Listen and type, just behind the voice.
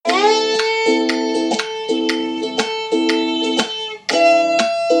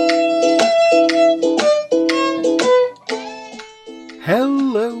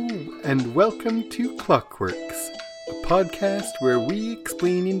welcome to Clockworks, a podcast where we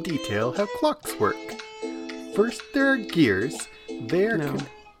explain in detail how clocks work. First, there are gears. No.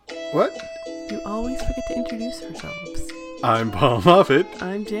 What? You always forget to introduce ourselves. I'm Paul Moffat.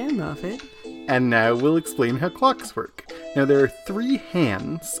 I'm Jan Moffat. And now we'll explain how clocks work. Now, there are 3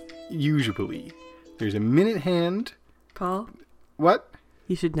 hands, usually. There's a minute hand. Paul? What?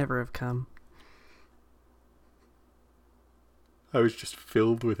 You should never have come. I was just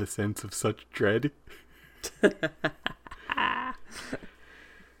filled with a sense of such dread.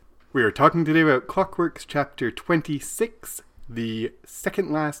 We are talking today about Clockworks Chapter 26, the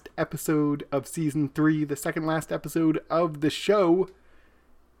second last episode of Season 3, the second last episode of the show.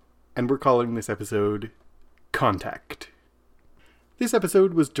 And we're calling this episode Contact. This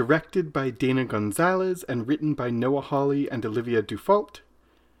episode was directed by Dana Gonzalez and written by Noah Hawley and Olivia Dufault.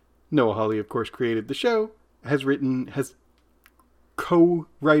 Noah Hawley, of course, created the show, has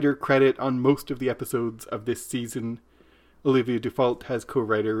co-writer credit on most of the episodes of this season. Olivia Dufault has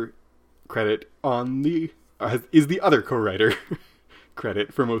co-writer credit on is the other co-writer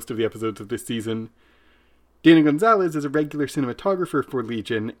credit for most of the episodes of this season. Dana Gonzalez is a regular cinematographer for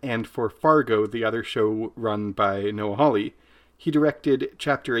Legion and for Fargo, the other show run by Noah Hawley. He directed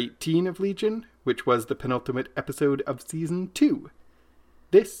Chapter 18 of Legion, which was the penultimate episode of Season 2.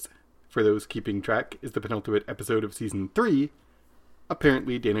 This, for those keeping track, is the penultimate episode of Season 3.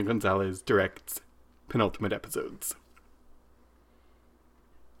 Apparently, Dana Gonzalez directs penultimate episodes.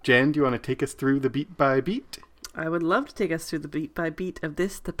 Jan, do you want to take us through the beat by beat? I would love to take us through the beat by beat of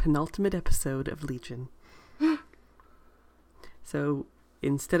this, the penultimate episode of Legion. So,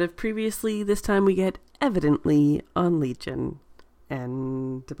 instead of previously, this time we get evidently on Legion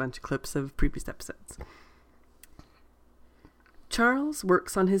and a bunch of clips of previous episodes. Charles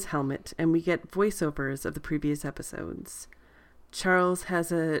works on his helmet and we get voiceovers of the previous episodes. Charles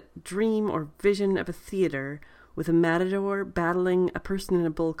has a dream or vision of a theater with a matador battling a person in a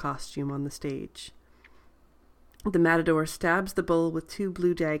bull costume on the stage. The matador stabs the bull with 2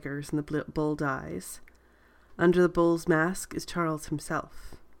 blue daggers and the bull dies. Under the bull's mask is Charles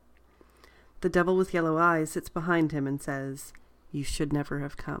himself. The devil with yellow eyes sits behind him and says, "You should never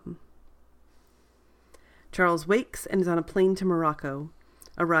have come." Charles wakes and is on a plane to Morocco,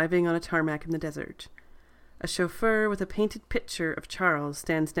 arriving on a tarmac in the desert. A chauffeur with a painted picture of Charles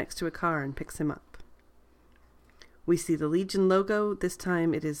stands next to a car and picks him up. We see the Legion logo. This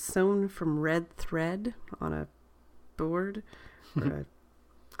time it is sewn from red thread on a board or a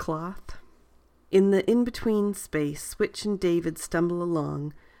cloth. In the in-between space, Switch and David stumble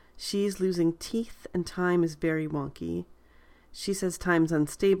along. She is losing teeth and time is very wonky. She says time's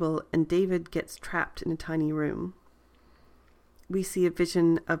unstable and David gets trapped in a tiny room. We see a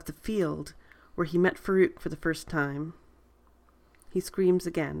vision of the field where he met Farouk for the first time. He screams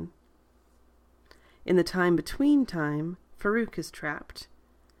again. In the time between time, Farouk is trapped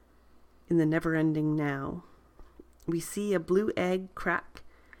in the never-ending now. We see a blue egg crack,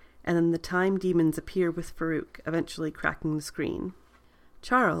 and then the time demons appear with Farouk, eventually cracking the screen.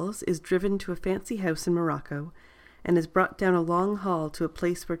 Charles is driven to a fancy house in Morocco and is brought down a long hall to a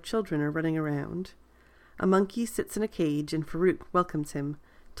place where children are running around. A monkey sits in a cage and Farouk welcomes him,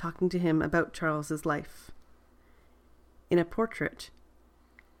 talking to him about Charles's life. In a portrait,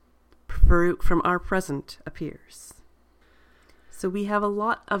 Farouk from our present appears. So we have a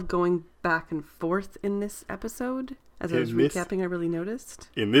lot of going back and forth in this episode. As I was recapping, I really noticed.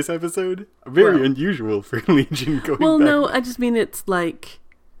 In this episode? Very unusual for Legion going back. Well, no, I just mean it's like...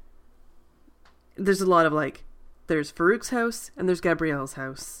 There's a lot of there's Farouk's house and there's Gabrielle's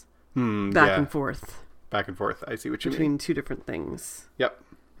house. Back and forth. Back and forth. I see what you mean. Between 2 different things. Yep.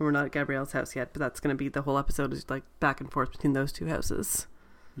 And we're not at Gabrielle's house yet, but that's going to be the whole episode is back and forth between those 2 houses.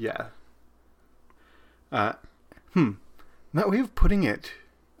 Yeah. That way of putting it,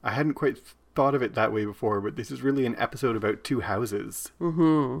 I hadn't quite thought of it that way before, but this is really an episode about 2 houses.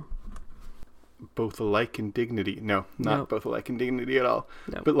 Mm-hmm. Both alike in dignity. No, not both alike in dignity at all.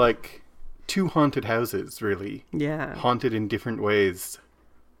 No. But 2 haunted houses, really. Yeah. Haunted in different ways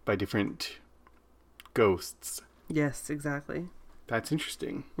by different ghosts. Yes, exactly. That's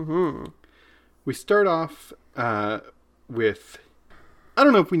interesting. Mm-hmm. We start off with... I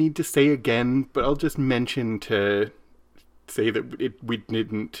don't know if we need to say again, but I'll just mention to say that we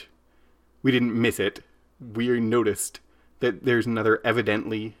didn't miss it. We noticed that there's another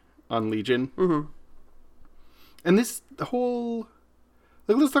evidently on Legion. Mm-hmm. And let's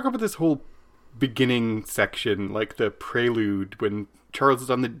talk about this whole beginning section, the prelude when Charles is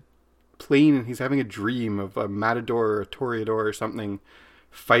on the plane and he's having a dream of a matador or a toreador or something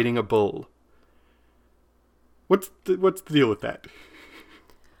fighting a bull. What's the deal with that?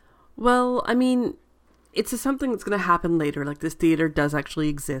 Well, I mean, it's something that's going to happen later. Like, this theater does actually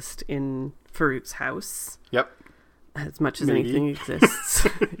exist in Farouk's house. Yep. As much as Maybe. anything exists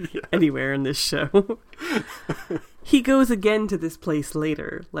Yeah. anywhere in this show. He goes again to this place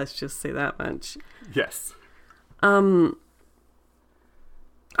later. Let's just say that much. Yes. I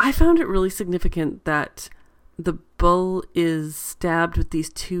found it really significant that the bull is stabbed with these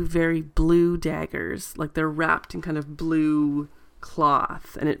two very blue daggers. Like, they're wrapped in kind of blue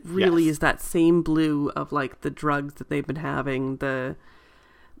cloth. And it really Yes. is that same blue of, like, the drugs that they've been having.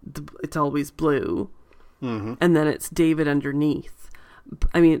 It's always blue. Mm-hmm. And then it's David underneath.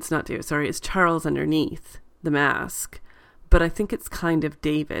 I mean, it's not David, sorry. It's Charles underneath the mask. But I think it's kind of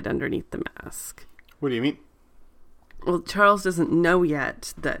David underneath the mask. What do you mean? Well, Charles doesn't know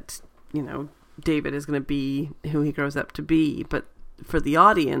yet that, David is going to be who he grows up to be. But for the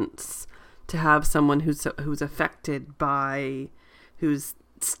audience to have someone who's affected by, who's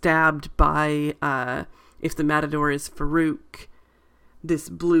stabbed by, if the Matador is Farouk, this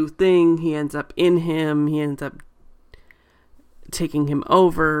blue thing, he ends up in him, he ends up taking him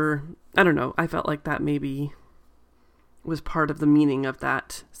over. I don't know. I felt like that maybe was part of the meaning of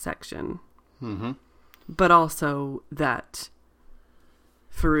that section. Mm-hmm. But also that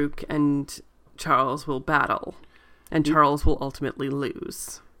Farouk and Charles will battle, and Charles will ultimately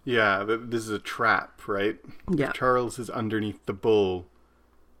lose. Yeah, this is a trap, right? Yeah. If Charles is underneath the bull,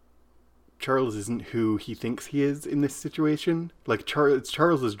 Charles isn't who he thinks he is in this situation. Like, it's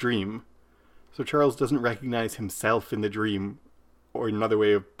Charles's dream. So Charles doesn't recognize himself in the dream. Or another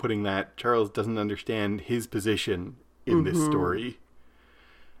way of putting that, Charles doesn't understand his position in this story.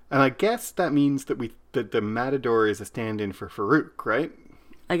 And I guess that means that the Matador is a stand-in for Farouk, right?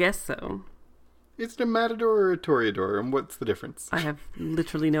 I guess so. Is it a Matador or a Toreador? And what's the difference? I have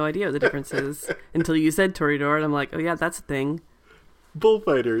literally no idea what the difference is until you said Toreador, and I'm like, oh yeah, that's a thing.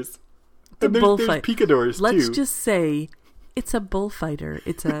 Bullfighters. It's And a there's bullfight. picadors, Let's too. just say it's a bullfighter.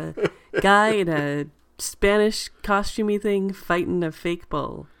 It's a guy in a Spanish costumey thing fighting a fake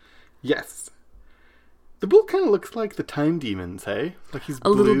bull. Yes. The bull kind of looks like the time demons, hey? Like he's A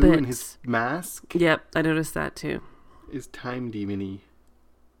little blue bit. and his mask Yep, I noticed that too. is time demon-y.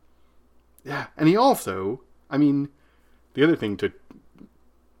 Yeah, and he also, I mean, the other thing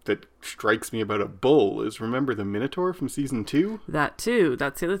that strikes me about a bull is, remember the Minotaur from season 2? That too.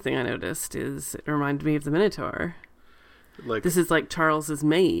 That's the other thing I noticed is it reminded me of the Minotaur. Like, This is like Charles's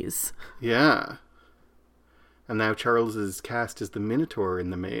maze. yeah. And now Charles is cast as the Minotaur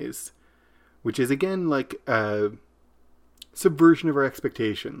in the maze, which is again like a subversion of our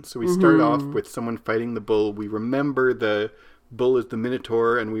expectations. So we start off with someone fighting the bull. We remember the bull is the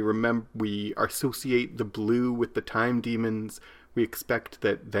Minotaur, and we associate the blue with the time demons. We expect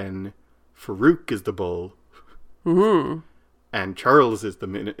that then Farouk is the bull, and Charles is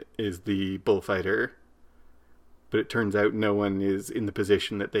the bullfighter. But it turns out no one is in the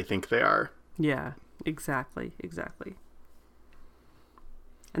position that they think they are. Yeah, exactly.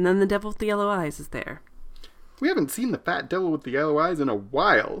 And then the devil with the yellow eyes is there. We haven't seen the fat devil with the yellow eyes in a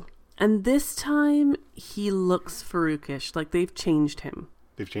while. And this time, he looks Faroukish. Like, they've changed him.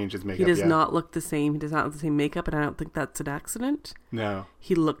 They've changed his makeup. He does yeah. not look the same. He does not have the same makeup, and I don't think that's an accident. No.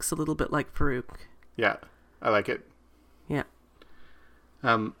 He looks a little bit like Farouk. Yeah, I like it. Yeah.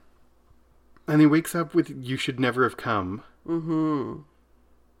 And he wakes up with "You should never have come." Mm-hmm.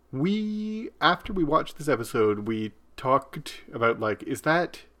 After we watched this episode, we talked about, like, is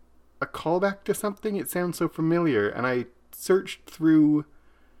that a callback to something? It sounds so familiar. And I searched through,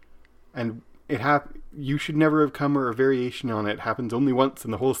 and "You should never have come," or a variation on it, happens only once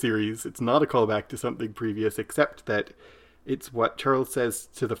in the whole series. It's not a callback to something previous, except that it's what Charles says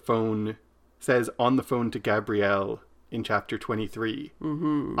on the phone to Gabrielle in chapter 23.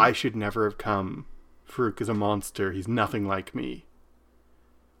 Mm-hmm. "I should never have come. Farouk is a monster. He's nothing like me."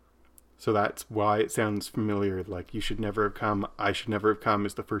 So that's why it sounds familiar. Like, "You should never have come. I should never have come"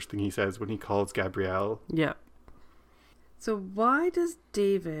 is the first thing he says when he calls Gabrielle. Yep. So why does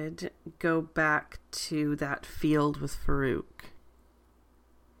David go back to that field with Farouk?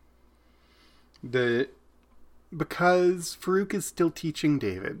 Because Farouk is still teaching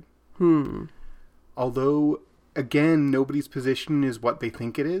David. Hmm. Although, again, nobody's position is what they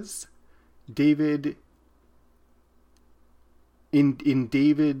think it is. David, in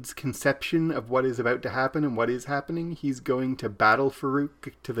David's conception of what is about to happen and what is happening, he's going to battle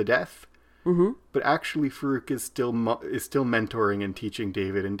Farouk to the death. Mm-hmm. But actually, Farouk is still mentoring and teaching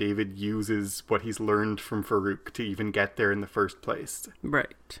David, and David uses what he's learned from Farouk to even get there in the first place.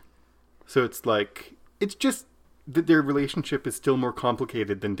 Right. So it's just that their relationship is still more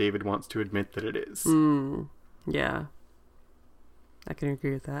complicated than David wants to admit that it is. Yeah. I can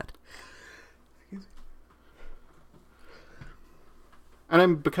agree with that.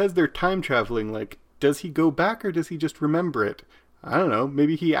 And because they're time traveling, like, does he go back or does he just remember it? I don't know.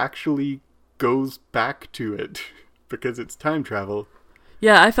 Maybe he actually goes back to it because it's time travel.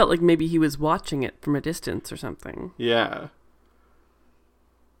 Yeah, I felt like maybe he was watching it from a distance or something. Yeah.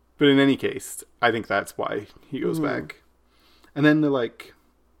 But in any case, I think that's why he goes back. And then they're like,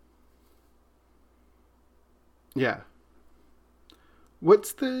 yeah.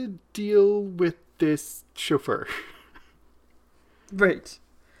 What's the deal with this chauffeur? Right.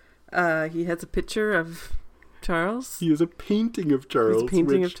 He has a picture of Charles. He has a painting of Charles. He's a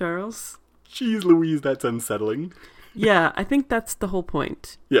painting of Charles. Jeez Louise, that's unsettling. Yeah, I think that's the whole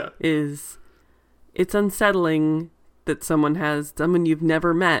point. Yeah. Is it's unsettling that someone you've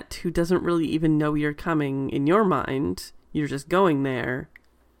never met who doesn't really even know you're coming in your mind, you're just going there,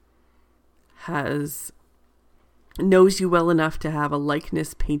 knows you well enough to have a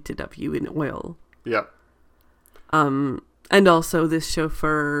likeness painted of you in oil. Yeah. And also this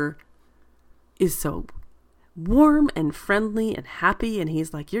chauffeur is so warm and friendly and happy, and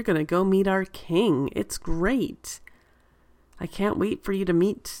he's like, you're gonna go meet our king. It's great. I can't wait for you to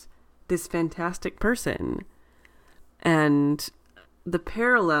meet this fantastic person. And the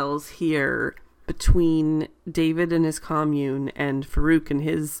parallels here between David and his commune and Farouk and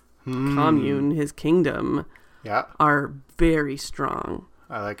his commune, his kingdom, are very strong.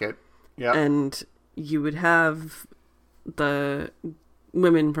 I like it. Yeah. And you would have the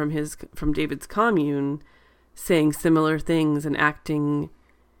women from David's commune saying similar things and acting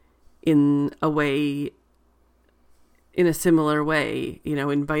in a similar way,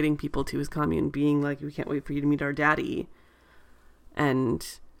 inviting people to his commune, being like, we can't wait for you to meet our daddy. And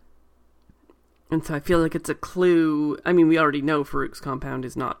so I feel like it's a clue. I mean, we already know Farouk's compound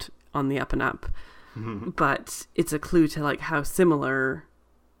is not on the up and up, but it's a clue to like how similar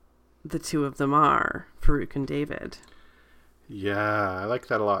the two of them are, Farouk and David. Yeah, I like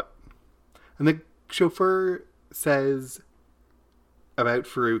that a lot. And the chauffeur says about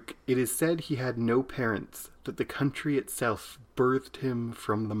Farouk, it is said he had no parents, that the country itself birthed him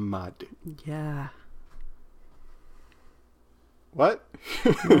from the mud. Yeah. What?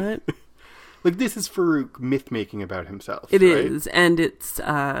 What? Like, this is Farouk myth-making about himself. It right? is, and it's,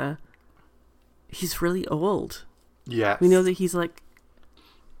 he's really old. Yes. We know that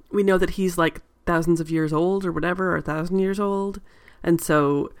he's like thousands of years old or whatever, or 1,000 years old. And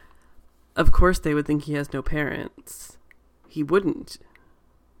so, of course, they would think he has no parents. He wouldn't,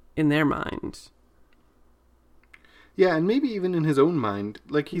 in their mind. Yeah, and maybe even in his own mind.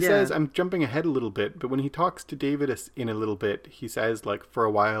 Like, he says, I'm jumping ahead a little bit, but when he talks to David in a little bit, he says, like, for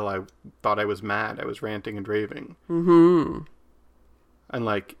a while I thought I was mad. I was ranting and raving. Mm-hmm. And,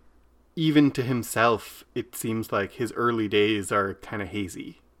 like, even to himself, it seems like his early days are kind of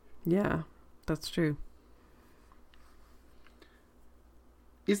hazy. Yeah, that's true.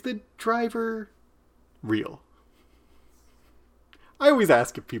 Is the driver real? I always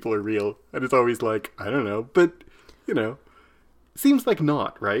ask if people are real, and it's always like, I don't know, but, seems like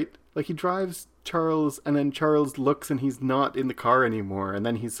not, right? Like, he drives Charles, and then Charles looks and he's not in the car anymore, and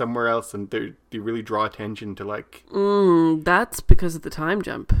then he's somewhere else, and they really draw attention to, like... That's because of the time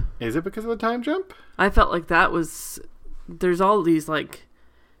jump. Is it because of the time jump? I felt like there's all these, like,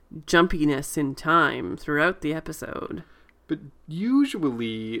 jumpiness in time throughout the episode. But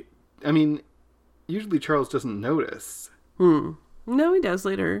usually Charles doesn't notice. No, he does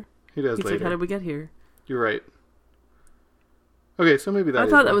later. He does He's later. like, how did we get here? You're right. Okay, so maybe I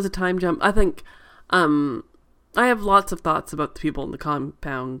thought that was a time jump. I think, I have lots of thoughts about the people in the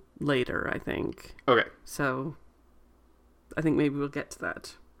compound later, I think. Okay. So, I think maybe we'll get to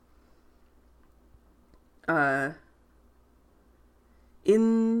that.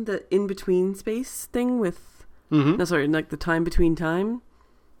 In the in-between space thing with... like the time between time.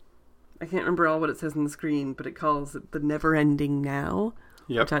 I can't remember all what it says on the screen, but it calls it the never-ending now.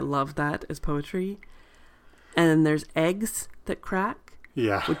 Yep. Which I love that as poetry. And there's eggs that crack.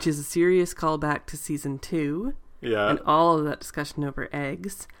 Yeah. Which is a serious callback to season 2. Yeah. And all of that discussion over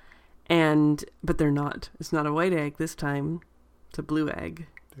eggs. But they're not. It's not a white egg this time. It's a blue egg.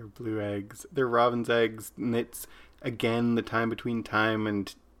 They're blue eggs. They're robin's eggs. And it's, again, the time between time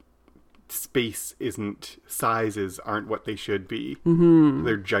and sizes aren't what they should be. Mm-hmm.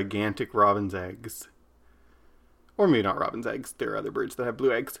 They're gigantic robin's eggs. Or maybe not robin's eggs. There are other birds that have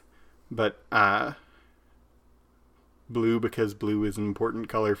blue eggs. But, blue because blue is an important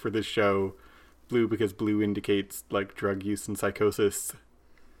color for this show. Blue because blue indicates, like, drug use and psychosis.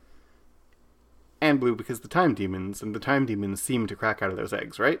 And blue because the time demons seem to crack out of those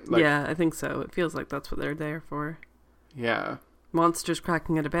eggs, right? Like, yeah, I think so. It feels like that's what they're there for. Yeah. Monsters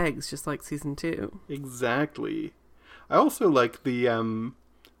cracking out of eggs, just like season 2. Exactly. I also like the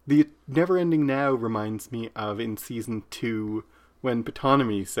Never Ending Now reminds me of in season 2 when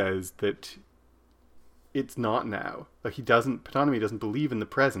Ptonomy says that it's not now. Like Ptonomy doesn't believe in the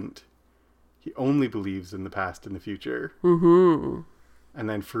present. He only believes in the past and the future. Mm-hmm. And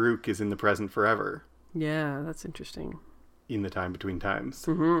then Farouk is in the present forever. Yeah, that's interesting. In the time between times.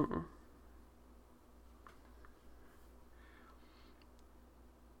 Mm-hmm.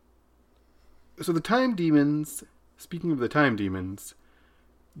 So the time demons, speaking of the time demons,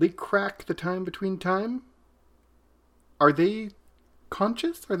 they crack the time between time? Are they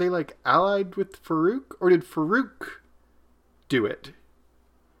conscious? Are they like allied with Farouk? Or did Farouk do it?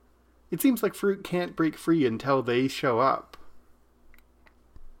 It seems like Farouk can't break free until they show up.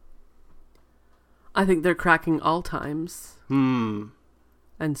 I think they're cracking all times. And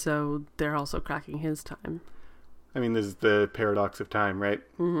so they're also cracking his time. I mean, this is the paradox of time, right?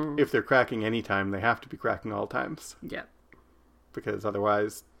 Mm-hmm. If they're cracking any time, they have to be cracking all times. Yeah. Because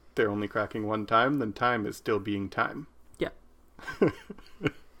otherwise, they're only cracking one time, then time is still being time. Yeah.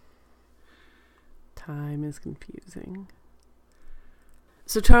 Time is confusing.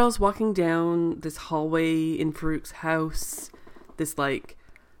 So Charles walking down this hallway in Farouk's house, this like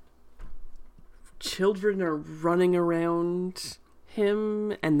children are running around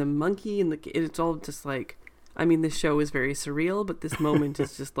him and the monkey and it's all just like, I mean, this show is very surreal, but this moment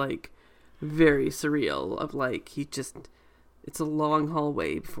is just like very surreal of like, it's a long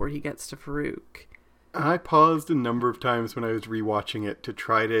hallway before he gets to Farouk. I paused a number of times when I was rewatching it to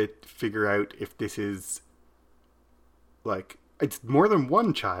try to figure out if this is like, it's more than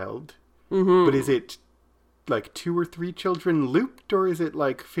one child, but is it like 2 or 3 children looped, or is it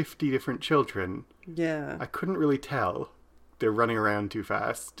like 50 different children? Yeah. I couldn't really tell. They're running around too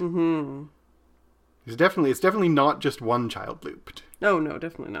fast. Mm-hmm. It's definitely not just one child looped. Oh, no,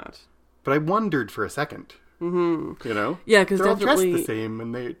 definitely not. But I wondered for a second. Mm-hmm. You know? Yeah, because they're all definitely dressed the same,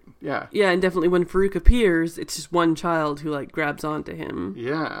 and yeah. Yeah, and definitely when Farouk appears, it's just one child who like grabs onto him.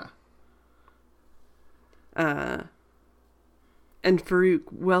 Yeah. And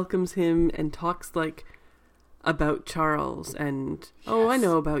Farouk welcomes him and talks like about Charles and yes. Oh, I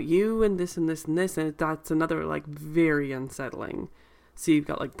know about you and this and this and this, and that's another like very unsettling. So you've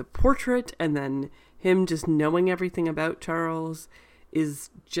got like the portrait, and then him just knowing everything about Charles is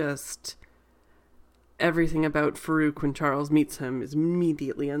just everything about Farouk when Charles meets him is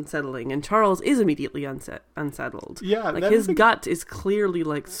immediately unsettling, and Charles is immediately unsettled. Yeah, like his gut is clearly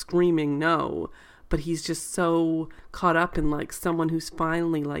like screaming no, but he's just so caught up in like someone who's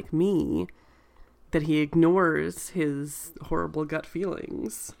finally like me that he ignores his horrible gut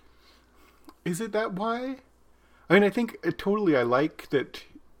feelings. Is it that why? I mean, I think I like that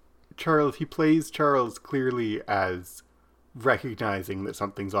he plays Charles clearly as recognizing that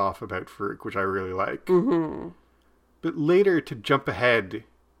something's off about Farouk, which I really like. Mm-hmm. But later, to jump ahead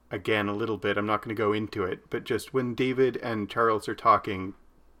again a little bit, I'm not going to go into it, but just when David and Charles are talking,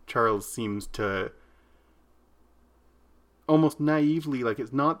 Charles seems to almost naively, like,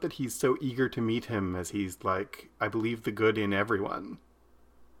 it's not that he's so eager to meet him as he's like, I believe the good in everyone.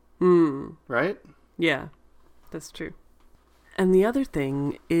 Right? Yeah, that's true. And the other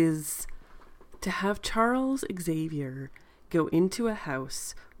thing is to have Charles Xavier go into a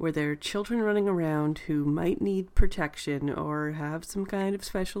house where there are children running around who might need protection or have some kind of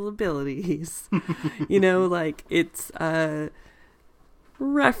special abilities. You know, like it's a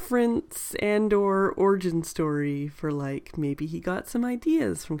reference and or origin story for like maybe he got some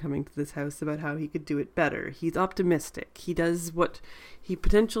ideas from coming to this house about how he could do it better. He's optimistic. He does what he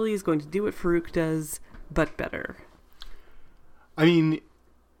potentially is going to do what Farouk does, but better. I mean,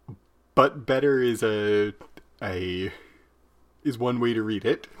 but better is is one way to read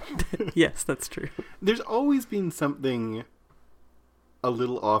it. Yes, that's true. There's always been something a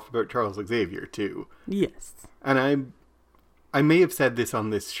little off about Charles Xavier too. Yes. And I may have said this on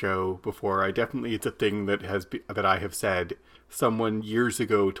this show before. It's a thing that that I have said. Someone years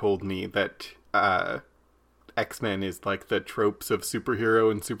ago told me that X-Men is like the tropes of superhero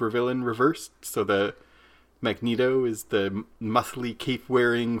and supervillain reversed. So the Magneto is the muscly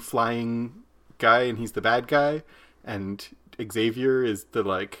cape-wearing flying guy, and he's the bad guy, and Xavier is the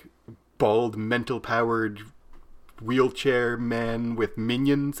like bald, mental-powered wheelchair man with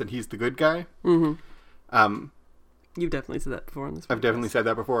minions, and he's the good guy. Mm-hmm. You've definitely said that before on this podcast. I've definitely said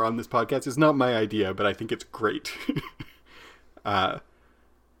that before on this podcast. It's not my idea, but I think it's great. But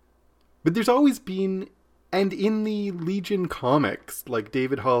there's always been, and in the Legion comics, like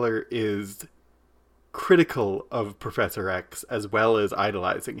David Haller is critical of Professor X as well as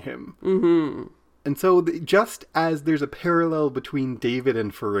idolizing him. Mm-hmm. And so just as there's a parallel between David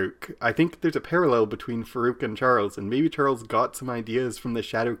and Farouk, I think there's a parallel between Farouk and Charles, and maybe Charles got some ideas from the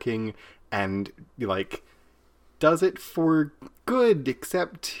Shadow King and, like, does it for good,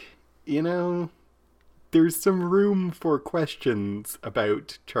 except, you know, there's some room for questions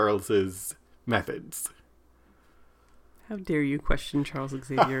about Charles's methods. How dare you question Charles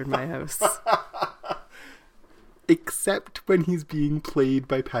Xavier in my house? Except when he's being played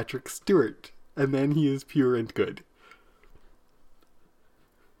by Patrick Stewart. And then he is pure and good.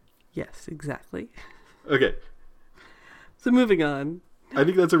 Yes, exactly. Okay. So moving on. I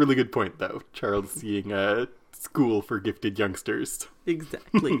think that's a really good point, though. Charles seeing a school for gifted youngsters.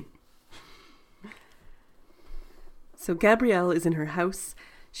 Exactly. So Gabrielle is in her house.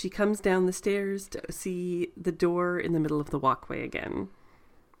 She comes down the stairs to see the door in the middle of the walkway again.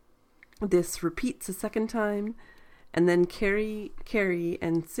 This repeats a second time, and then Carrie,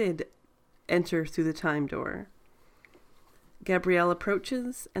 and Sid enter through the time door. Gabrielle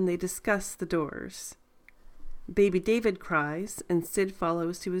approaches, and they discuss the doors. Baby David cries, and Sid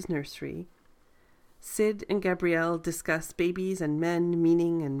follows to his nursery. Sid and Gabrielle discuss babies and men,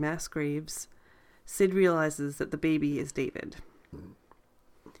 meaning and mass graves. Sid realizes that the baby is David.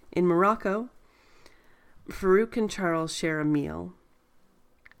 In Morocco, Farouk and Charles share a meal.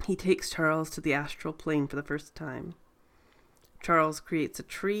 He takes Charles to the astral plane for the first time. Charles creates a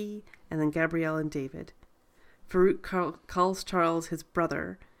tree, and then Gabrielle and David. Farouk calls Charles his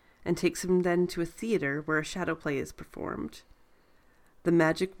brother, and takes him then to a theater where a shadow play is performed. The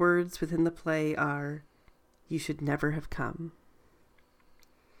magic words within the play are, "You should never have come."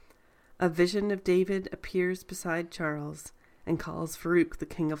 A vision of David appears beside Charles and calls Farouk the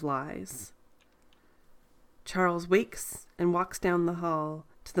King of Lies. Charles wakes and walks down the hall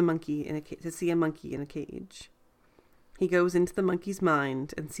to the monkey to see a monkey in a cage. He goes into the monkey's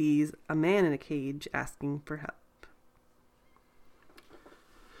mind and sees a man in a cage asking for help.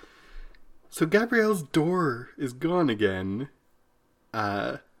 So Gabrielle's door is gone again.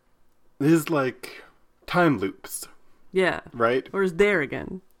 This is like time loops. Yeah. Right? Or is there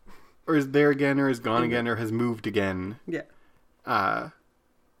again. Or is there again, or is gone again, or has moved again. Yeah.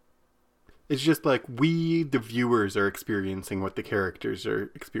 It's just like we, the viewers, are experiencing what the characters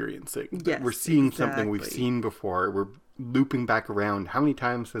are experiencing. Yes, we're seeing exactly. something we've seen before. We're looping back around. How many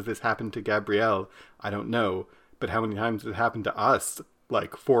times has this happened to Gabrielle? I don't know. But how many times has it happened to us?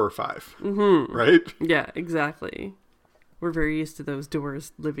 Like 4 or 5. Mm-hmm. Right? Yeah, exactly. We're very used to those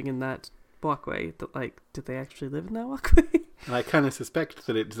doors living in that walkway. That, like, did they actually live in that walkway? And I kind of suspect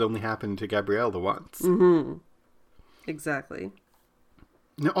that it's only happened to Gabrielle the once. Mm-hmm. Exactly.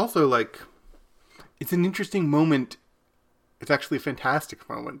 Now, also, like, it's an interesting moment. It's actually a fantastic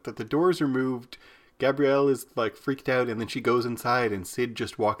moment that the doors are moved. Gabrielle is, like, freaked out, and then she goes inside, and Sid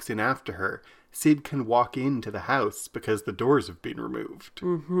just walks in after her. Sid can walk into the house because the doors have been removed.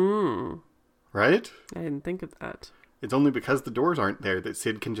 Mm-hmm. Right? I didn't think of that. It's only because the doors aren't there that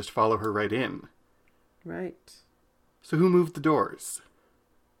Sid can just follow her right in. Right. So who moved the doors?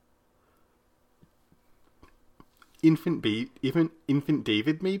 Infant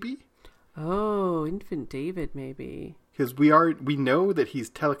David, maybe? Oh, Infant David, maybe. Because we know that he's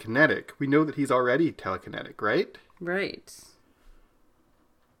telekinetic. We know that he's already telekinetic, right? Right.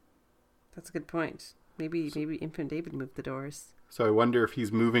 That's a good point. Maybe Infant David moved the doors. So I wonder if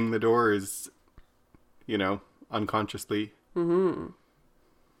he's moving the doors, you know, unconsciously. Mm-hmm.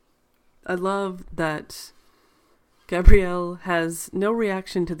 I love that Gabrielle has no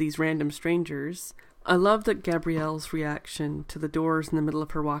reaction to these random strangers. I love that Gabrielle's reaction to the doors in the middle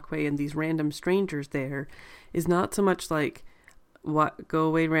of her walkway and these random strangers there is not so much like, "What, go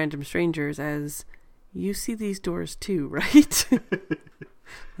away, random strangers," as, "You see these doors too, right?"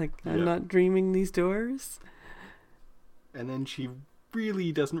 Like, I'm not dreaming these doors. And then she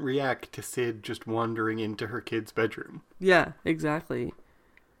really doesn't react to Sid just wandering into her kid's bedroom. Yeah, exactly.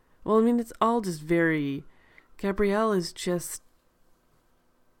 Well, I mean, it's all just very... Gabrielle is just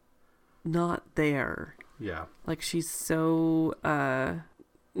not there. Yeah. Like, she's so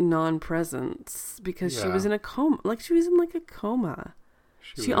non-present because she was in a coma. Like, she was in, like, a coma.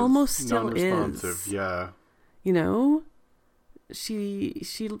 She almost still is. Yeah. You know? She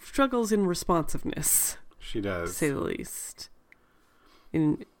struggles in responsiveness. She does. To say the least.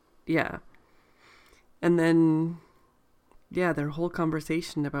 Yeah. And then, yeah, their whole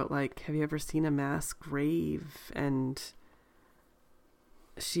conversation about, like, have you ever seen a mass grave? And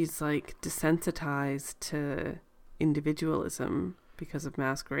she's, like, desensitized to individualism because of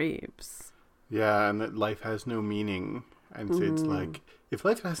mass graves. Yeah, and that life has no meaning. And so it's like, if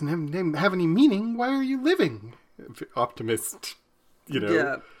life doesn't have any meaning, why are you living? Optimist, you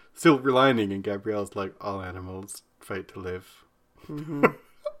know, silver lining, and Gabrielle's like, all animals fight to live. Mm-hmm.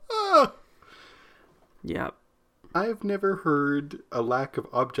 Ah! Yep. I've never heard a lack of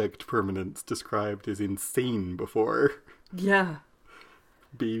object permanence described as insane before. Yeah.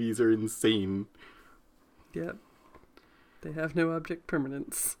 Babies are insane. Yep. They have no object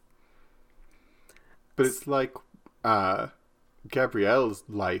permanence. But it's like Gabrielle's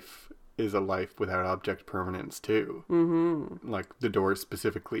life is a life without object permanence too. Mm-hmm. Like the doors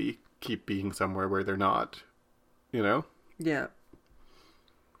specifically keep being somewhere where they're not, you know? Yeah.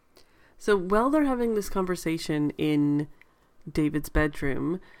 So while they're having this conversation in David's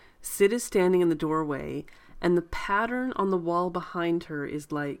bedroom, Sid is standing in the doorway, and the pattern on the wall behind her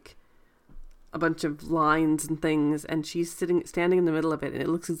is like a bunch of lines and things, and she's standing in the middle of it, and it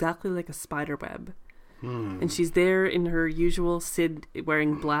looks exactly like a spider web. And she's there in her usual Sid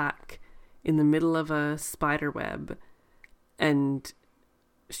wearing black in the middle of a spider web, and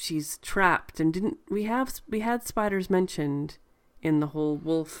she's trapped. And we had spiders mentioned in the whole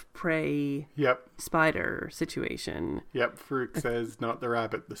wolf prey spider situation. Yep, Farouk says not the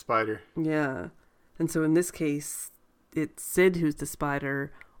rabbit, the spider. Yeah. And so in this case, it's Sid who's the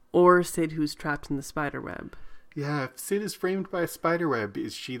spider, or Sid who's trapped in the spider web. Yeah, if Sid is framed by a spider web,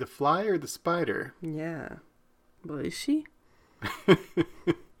 is she the fly or the spider? Yeah. Well, is she?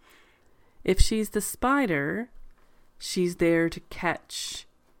 If she's the spider, she's there to catch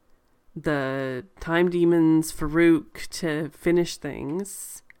the time demons, Farouk, to finish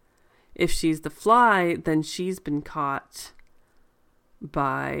things. If she's the fly, then she's been caught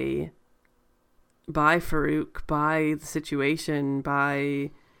by Farouk, by the situation,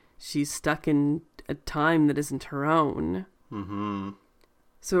 she's stuck in a time that isn't her own. Mm-hmm.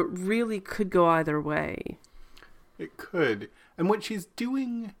 So it really could go either way. It could. And what she's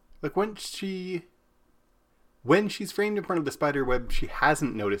doing, like when she's framed in front of the spider web, she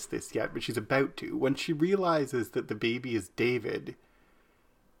hasn't noticed this yet, but she's about to. When she realizes that the baby is David,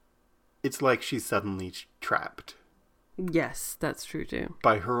 it's like she's suddenly trapped. Yes, that's true too.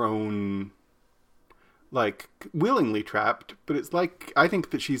 By her own, like, willingly trapped, but it's like, I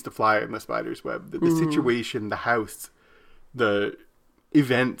think that she's the fly in the spider's web. That the situation, the house, the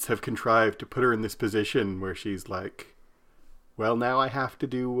events have contrived to put her in this position where she's like, well, now I have to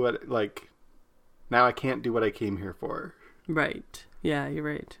do what, like, now I can't do what I came here for. Right. Yeah, you're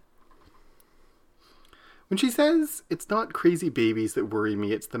right. When she says, it's not crazy babies that worry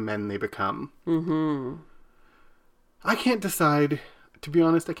me, it's the men they become. Mm-hmm. I can't decide, to be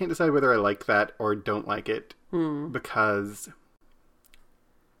honest, I can't decide whether I like that or don't like it. Because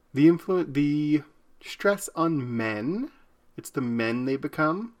the stress on men, it's the men they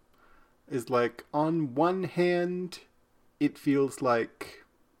become, is like, on one hand, it feels like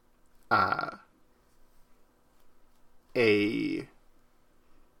a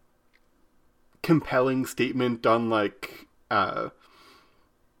compelling statement on, like,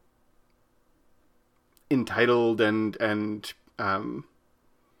 entitled and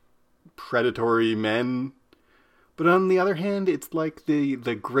predatory men. But on the other hand, it's like the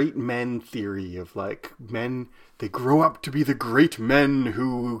great men theory of, like, men, they grow up to be the great men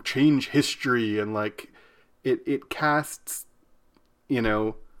who change history, and, like, it casts, you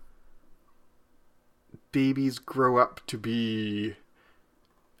know, babies grow up to be,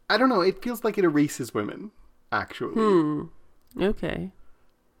 I don't know, it feels like it erases women, actually. Okay.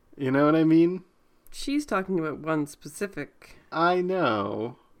 You know what I mean? She's talking about one specific I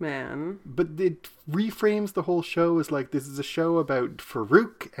know. man. But it reframes the whole show as like, this is a show about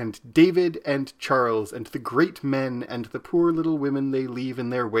Farouk and David and Charles and the great men and the poor little women they leave in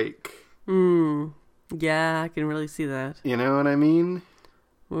their wake. Yeah, I can really see that. You know what I mean?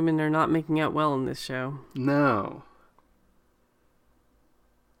 Women are not making out well in this show. No.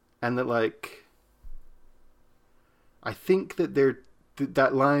 And that, like, I think that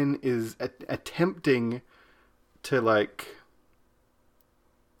that line is attempting to, like,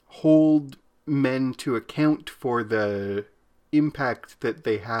 hold men to account for the impact that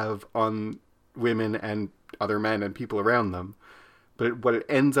they have on women and other men and people around them. But what it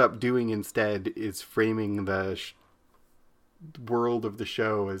ends up doing instead is framing the world of the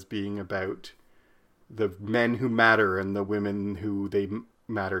show as being about the men who matter and the women who they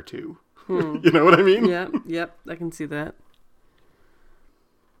matter to. You know what I mean? Yep, I can see that.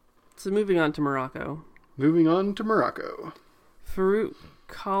 So moving on to Morocco. Farouk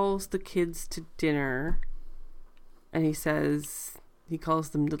calls the kids to dinner, and he calls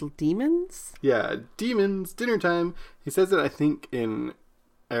them little demons? Yeah, demons, dinner time. He says it, I think, in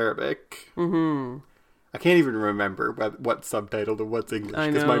Arabic. I can't even remember what's subtitled and what's English,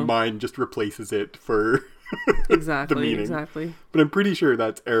 because my mind just replaces it for Exactly, the meaning. exactly. But I'm pretty sure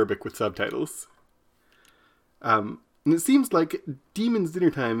that's Arabic with subtitles. And it seems like Demon's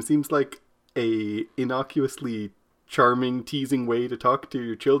Dinner Time seems like a innocuously charming, teasing way to talk to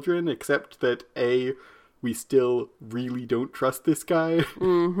your children, except that A, we still really don't trust this guy.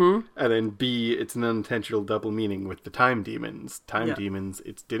 Mm-hmm. And then B, it's an unintentional double meaning with the time demons. Time Yeah. demons,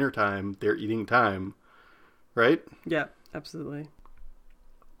 it's dinner time, they're eating time. Right? Yeah, absolutely.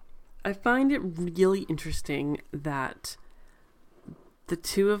 I find it really interesting that the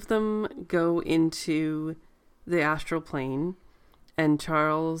two of them go into the astral plane, and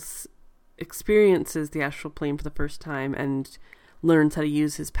Charles experiences the astral plane for the first time and learns how to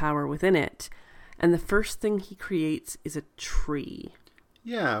use his power within it. And the first thing he creates is a tree.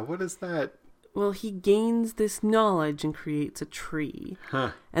 Yeah, what is that? Well, he gains this knowledge and creates a tree.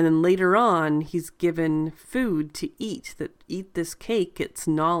 Huh. And then later on, he's given food to eat. That eat this cake, it's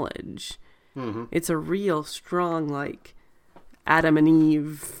knowledge. Mm-hmm. It's a real strong, like, Adam and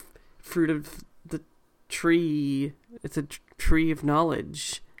Eve, fruit of the tree. It's a tree of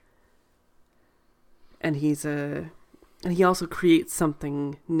knowledge. And and he also creates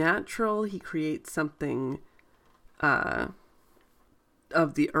something natural. He creates something of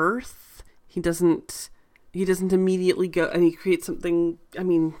the earth. He doesn't immediately go, and he creates something, I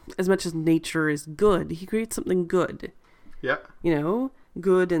mean, as much as nature is good, he creates something good. Yeah. You know,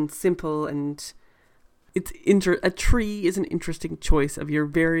 good and simple, and it's a tree is an interesting choice of your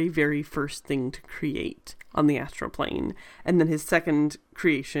very, very first thing to create on the astral plane. And then his second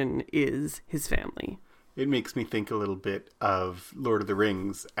creation is his family. It makes me think a little bit of Lord of the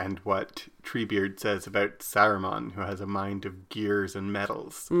Rings and what Treebeard says about Saruman, who has a mind of gears and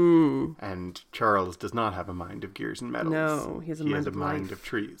metals. Mm. And Charles does not have a mind of gears and metals. No, he has a mind of life. Of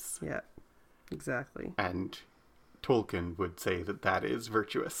trees. Yeah, exactly. And Tolkien would say that that is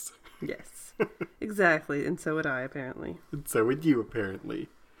virtuous. Yes, exactly. And so would I, apparently. And so would you, apparently.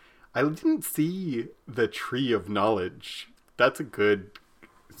 I didn't see the Tree of Knowledge. That's a good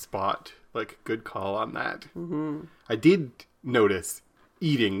spot. Like, good call on that. Mm-hmm. I did notice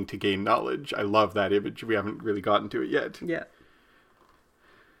eating to gain knowledge. I love that image. We haven't really gotten to it yet. Yeah.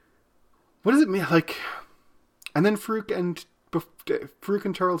 What does it mean? Like, and then Farouk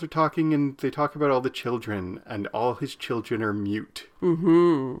and Charles are talking, and they talk about all the children, and all his children are mute.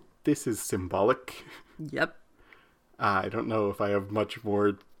 Mm-hmm. This is symbolic. Yep. I don't know if I have much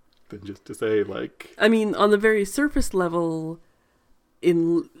more than just to say, like... I mean, on the very surface level...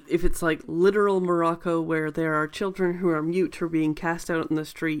 if it's like literal Morocco where there are children who are mute who are being cast out in the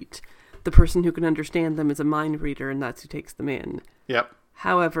street, the person who can understand them is a mind reader, and that's who takes them in. Yep.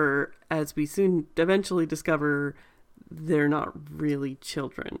 However, as we soon eventually discover, they're not really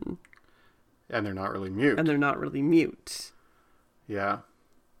children. And they're not really mute. And they're not really mute. Yeah.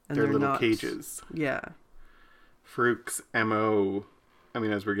 And they're little not, cages. Yeah. Farouk's MO... I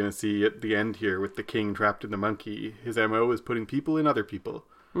mean, as we're going to see at the end here with the king trapped in the monkey, his MO is putting people in other people.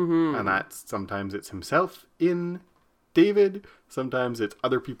 Mm-hmm. And that's, sometimes it's himself in David, sometimes it's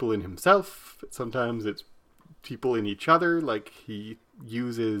other people in himself, sometimes it's people in each other. Like, he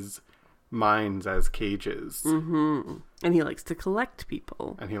uses minds as cages. Mm-hmm. And he likes to collect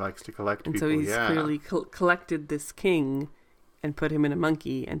people. And he likes to collect and people, so he's yeah. clearly collected this king and put him in a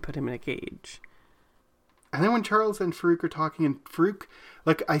monkey and put him in a cage. And then when Charles and Farouk are talking, and Farouk,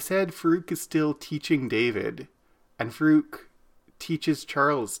 like I said, Farouk is still teaching David, and Farouk teaches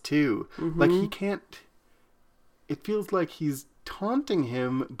Charles too. Mm-hmm. Like, he can't, it feels like he's taunting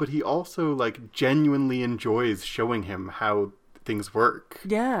him, but he also, like, genuinely enjoys showing him how things work.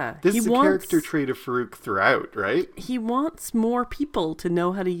 Yeah. This is a character trait of Farouk throughout, right? He wants more people to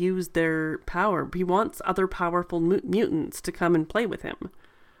know how to use their power. He wants other powerful mutants to come and play with him.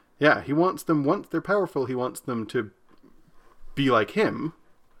 Yeah, he wants them, once they're powerful, he wants them to be like him.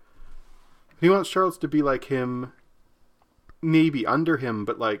 He wants Charles to be like him, maybe under him,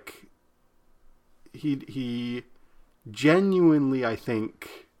 but like, he genuinely, I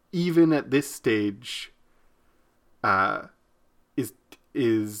think, even at this stage,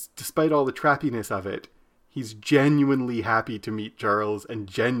 is despite all the trappiness of it, he's genuinely happy to meet Charles and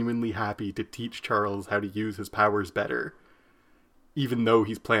genuinely happy to teach Charles how to use his powers better. Even though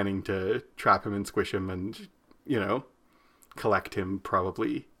he's planning to trap him and squish him and, you know, collect him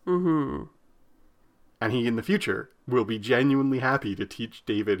probably. Mm-hmm. And he, in the future, will be genuinely happy to teach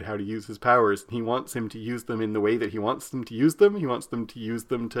David how to use his powers. He wants him to use them in the way that he wants them to use them. He wants them to use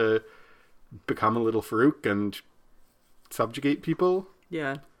them to become a little Farouk and subjugate people.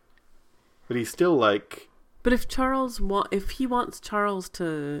 Yeah. But he's still like... But if he wants Charles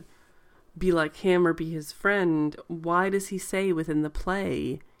to be like him or be his friend, why does he say within the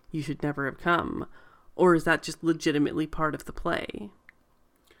play, you should never have come? Or is that just legitimately part of the play?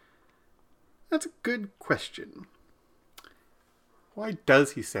 That's a good question. Why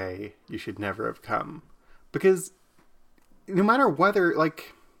does he say you should never have come? Because no matter whether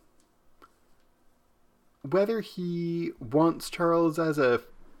he wants Charles as a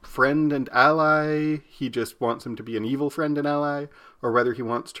friend and ally, he just wants him to be an evil friend and ally, or whether he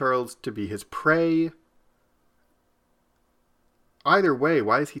wants Charles to be his prey. Either way,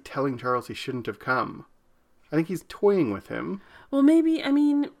 why is he telling Charles he shouldn't have come? I think he's toying with him. Well, maybe, I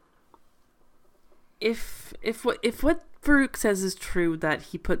mean, if what Farouk says is true, that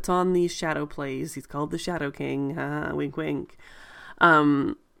he puts on these shadow plays, he's called the Shadow King, wink wink.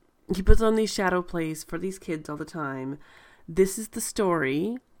 He puts on these shadow plays for these kids all the time. This is the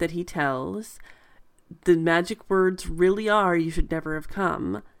story that he tells. The magic words really are, you should never have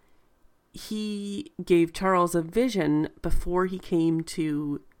come. He gave Charles a vision before he came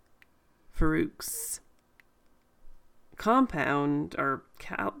to Farouk's compound or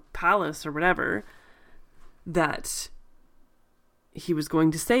palace or whatever, that he was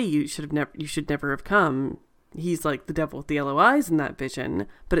going to say you should never have come. He's like the devil with the yellow eyes in that vision,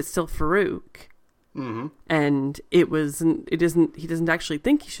 but it's still Farouk. Mm-hmm. And he doesn't actually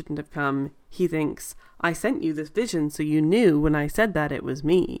think he shouldn't have come. He thinks, I sent you this vision so you knew when I said that it was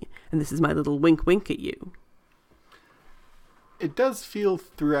me. And this is my little wink wink at you. It does feel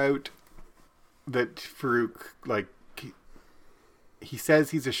throughout that Farouk, he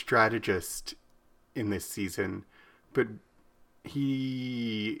says he's a strategist in this season, but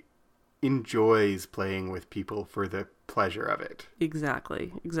he enjoys playing with people for the pleasure of it.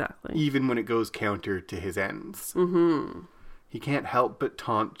 Exactly. Even when it goes counter to his ends. Mm-hmm. He can't help but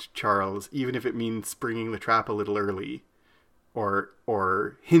taunt Charles, even if it means springing the trap a little early,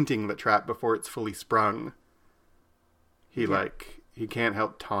 or hinting the trap before it's fully sprung. He can't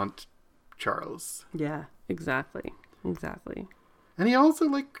help taunt Charles. Yeah, exactly. And he also,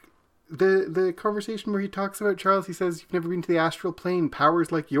 the conversation where he talks about Charles, he says, you've never been to the astral plane.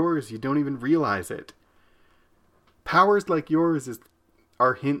 Powers like yours, you don't even realize it. Powers like yours is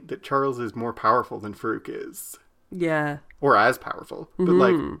our hint that Charles is more powerful than Farouk is. Yeah. Or as powerful.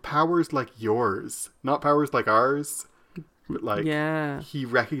 Mm-hmm. But, powers like yours. Not powers like ours. But, yeah. He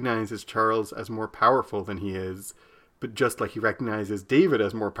recognizes Charles as more powerful than he is. But just like he recognizes David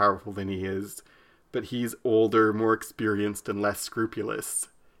as more powerful than he is. But he's older, more experienced, and less scrupulous.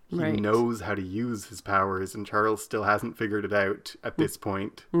 He knows how to use his powers, and Charles still hasn't figured it out at this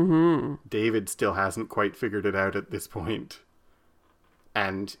point. Mm-hmm. David still hasn't quite figured it out at this point.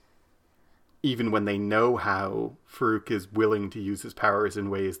 And even when they know how, Farouk is willing to use his powers in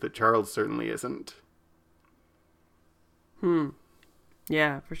ways that Charles certainly isn't.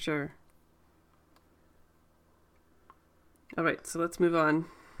 Yeah, for sure. All right, so let's move on.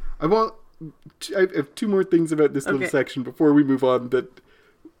 I have two more things about this little section before we move on. That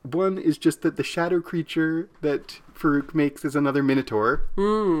one is just that the shadow creature that Farouk makes is another Minotaur.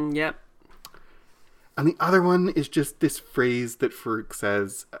 Yep. And the other one is just this phrase that Farouk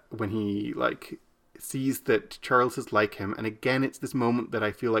says when he, sees that Charles is like him. And again, it's this moment that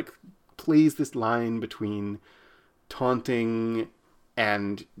I feel like plays this line between taunting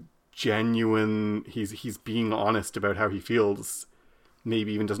and genuine. He's being honest about how he feels.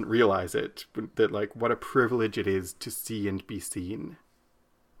 Maybe even doesn't realize it. But that, what a privilege it is to see and be seen.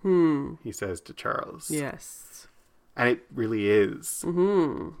 He says to Charles. Yes. And it really is.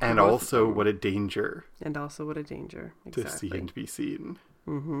 Mm-hmm. And also what a danger. Exactly. To see and be seen.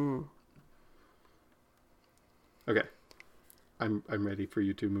 Mm-hmm. Okay. I'm ready for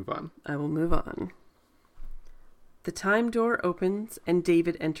you to move on. I will move on. The time door opens and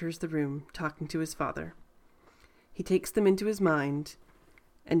David enters the room, talking to his father. He takes them into his mind,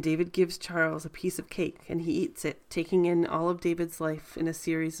 and David gives Charles a piece of cake, and he eats it, taking in all of David's life in a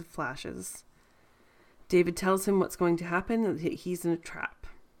series of flashes. David tells him what's going to happen, and that he's in a trap.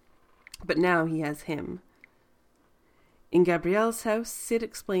 But now he has him. In Gabrielle's house, Sid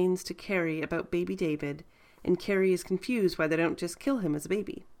explains to Carrie about baby David, and Carrie is confused why they don't just kill him as a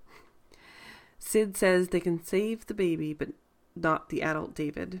baby. Sid says they can save the baby, but not the adult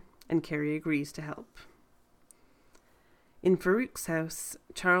David, and Carrie agrees to help. In Farouk's house,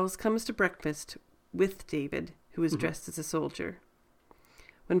 Charles comes to breakfast with David, who is dressed as a soldier.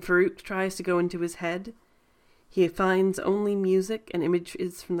 When Farouk tries to go into his head, he finds only music and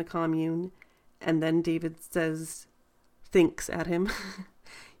images from the commune, and then David thinks at him,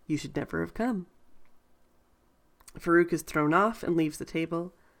 you should never have come. Farouk is thrown off and leaves the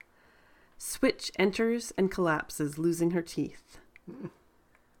table. Switch enters and collapses, losing her teeth.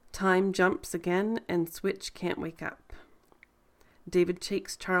 Time jumps again, and Switch can't wake up. David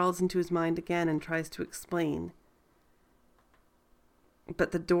takes Charles into his mind again and tries to explain.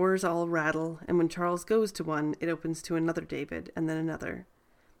 But the doors all rattle, and when Charles goes to one, it opens to another David, and then another.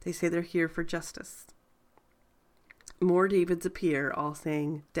 They say they're here for justice. More Davids appear, all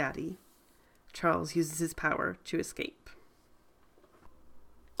saying, "Daddy." Charles uses his power to escape.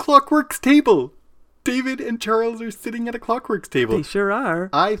 Clockwork's table! David and Charles are sitting at a Clockwork's table. They sure are.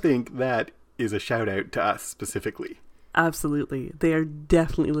 I think that is a shout out to us specifically. Absolutely. They are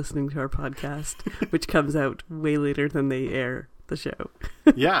definitely listening to our podcast, which comes out way later than they air the show.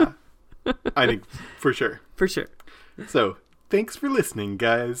 Yeah. I think for sure. For sure. So, thanks for listening,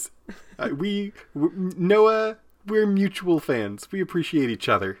 guys. Noah, we're mutual fans. We appreciate each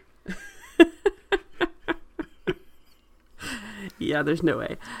other. Yeah, there's no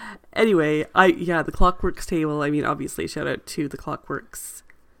way. Anyway, the Clockworks table. I mean, obviously, shout out to the Clockworks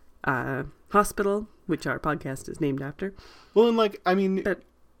Hospital, which our podcast is named after. Well, and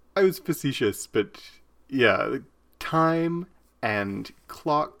I was facetious, but yeah, time and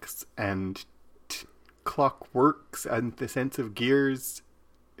clocks and clockworks and the sense of gears.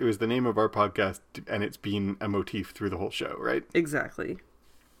 It was the name of our podcast, and it's been a motif through the whole show, right? Exactly.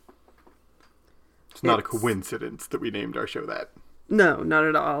 It's not a coincidence that we named our show that. No, not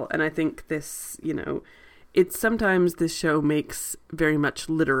at all. And I think this, it's sometimes this show makes very much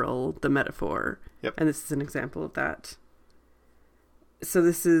literal the metaphor. Yep. And this is an example of that. So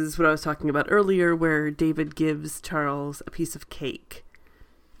this is what I was talking about earlier, where David gives Charles a piece of cake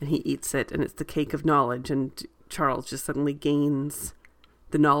and he eats it, and it's the cake of knowledge, and Charles just suddenly gains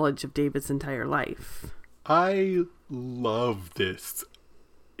the knowledge of David's entire life. I love this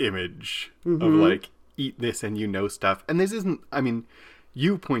image of eat this and you know stuff. And this isn't,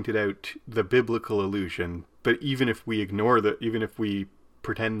 you pointed out the biblical allusion, but even if we ignore even if we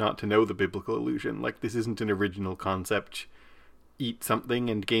pretend not to know the biblical allusion, this isn't an original concept. Eat something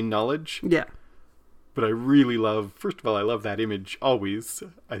and gain knowledge. Yeah. But I really love, first of all, I love that image always.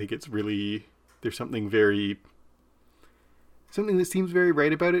 I think it's really, there's something that seems very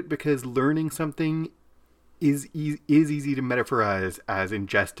right about it, because learning something is easy to metaphorize as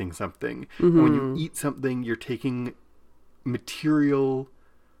ingesting something. Mm-hmm. When you eat something, you're taking material,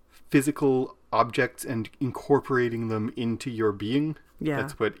 physical objects and incorporating them into your being. Yeah.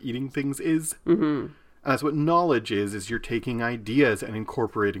 That's what eating things is. Mm-hmm. That's what knowledge is you're taking ideas and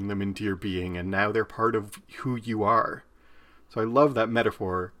incorporating them into your being, and now they're part of who you are. So I love that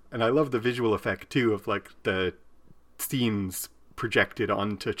metaphor, and I love the visual effect too of the scenes projected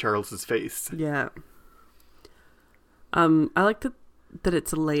onto Charles's face. Yeah. I like that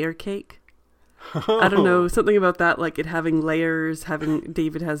it's a layer cake. I don't know, something about that, it having layers,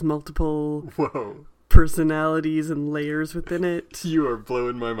 David has multiple personalities and layers within it. You are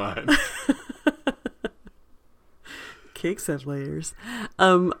blowing my mind. Cakes have layers.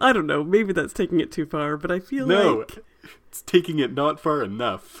 I don't know, maybe that's taking it too far, but I feel it's taking it not far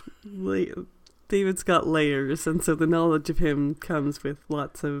enough. David's got layers, and so the knowledge of him comes with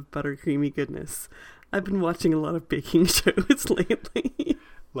lots of buttercreamy goodness. I've been watching a lot of baking shows lately.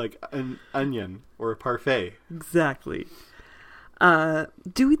 Like an onion or a parfait. Exactly.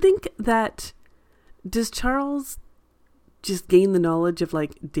 Do we think does Charles just gain the knowledge of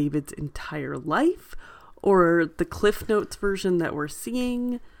David's entire life, or the Cliff Notes version that we're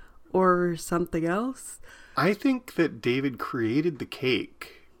seeing, or something else? I think that David created the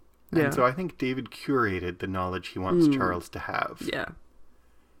cake. Yeah. And so I think David curated the knowledge he wants Charles to have. Yeah.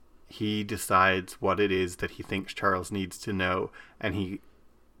 He decides what it is that he thinks Charles needs to know. And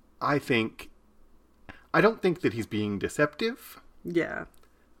I don't think that he's being deceptive. Yeah.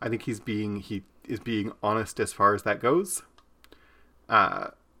 I think he is being honest as far as that goes.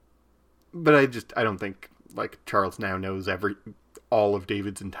 But I don't think Charles now knows all of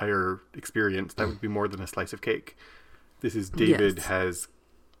David's entire experience. That would be more than a slice of cake. This is David has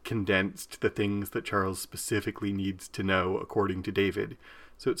condensed the things that Charles specifically needs to know according to David.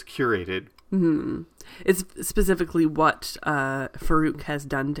 So it's curated. Mm-hmm. It's specifically what Farouk has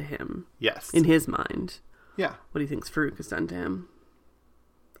done to him. Yes. In his mind. Yeah. What he thinks Farouk has done to him.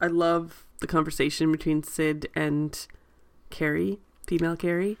 I love the conversation between Sid and Carrie, female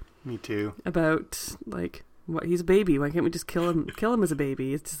Carrie. Me too. About, what, he's a baby. Why can't we just kill him as a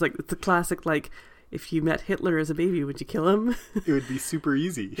baby? It's just it's a classic, if you met Hitler as a baby, would you kill him? It would be super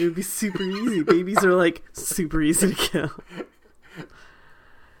easy. It would be super easy. Babies are, super easy to kill.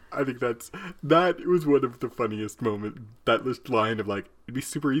 I think that was one of the funniest moments. That list line of it'd be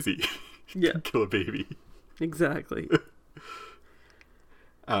super easy to kill a baby. Exactly.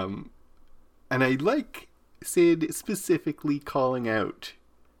 And I like Sid specifically calling out,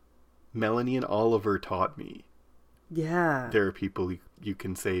 Melanie and Oliver taught me. Yeah. There are people you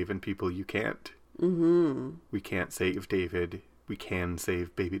can save and people you can't. Mm-hmm. We can't save David. We can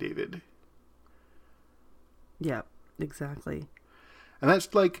save baby David. Yeah, exactly. And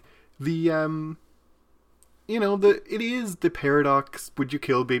that's like the, it is the paradox, would you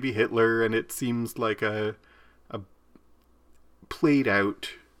kill baby Hitler? And it seems like a played out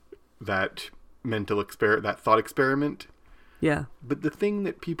that that thought experiment. Yeah. But the thing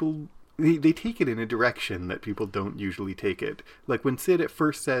that people, they take it in a direction that people don't usually take it. Like when Sid at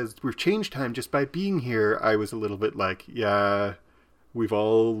first says, we've changed time just by being here, I was a little bit like, yeah, we've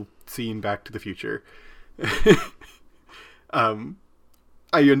all seen Back to the Future. I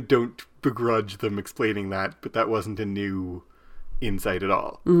don't begrudge them explaining that, but that wasn't a new insight at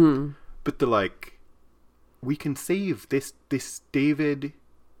all. Mm-hmm. But we can save this David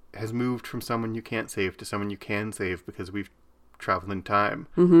has moved from someone you can't save to someone you can save because we've traveled in time.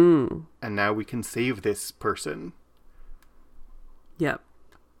 Mm-hmm. And now we can save this person. Yep.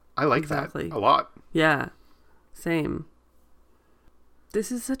 I like exactly. that a lot. Yeah. Same. This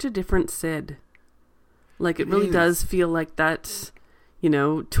is such a different Sid. Like, it really does feel like that,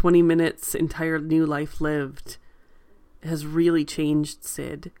 20 minutes entire new life lived has really changed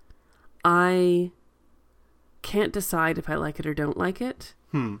Sid. I can't decide if I like it or don't like it.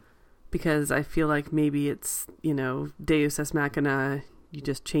 Because I feel like maybe it's, Deus Ex Machina, you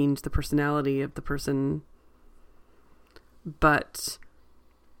just change the personality of the person. But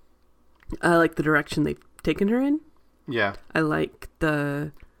I like the direction they've taken her in. Yeah. I like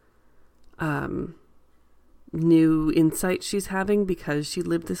the new insight she's having because she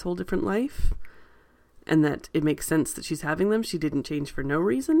lived this whole different life. And that it makes sense that she's having them. She didn't change for no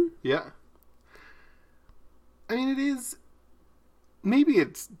reason. Yeah. I mean, it is... Maybe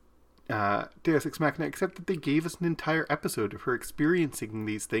it's Deus Ex Machina, except that they gave us an entire episode of her experiencing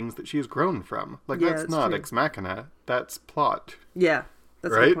these things that she has grown from. Like, Yeah, that's not true. Ex Machina. That's plot. Yeah,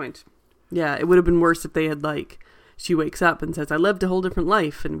 that's Right? the point. Yeah, it would have been worse if they had, she wakes up and says, I lived a whole different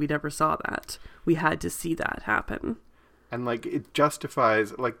life, and we never saw that. We had to see that happen. And, it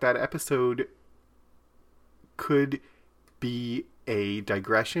justifies... that episode could be a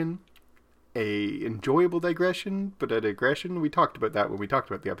digression, a enjoyable digression, but a digression. We talked about that when we talked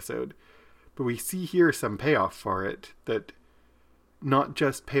about the episode. But we see here some payoff for it, that not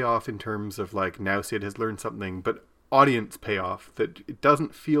just payoff in terms of now Sid has learned something, but audience payoff, that it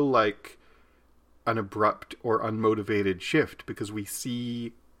doesn't feel like an abrupt or unmotivated shift, because we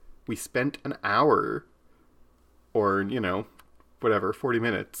spent an hour or 40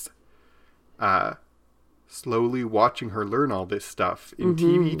 minutes slowly watching her learn all this stuff in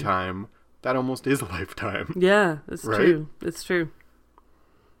TV time. That almost is a lifetime. Yeah, it's Right? true. It's true.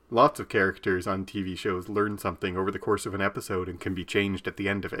 Lots of characters on TV shows learn something over the course of an episode and can be changed at the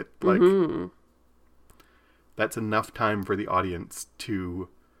end of it. That's enough time for the audience to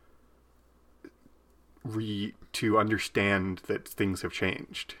understand that things have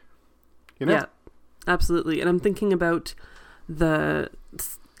changed. Yeah, absolutely. And I'm thinking about the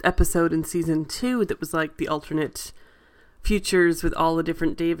episode in season 2 that was the alternate futures with all the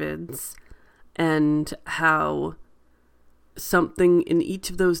different Davids, and how something in each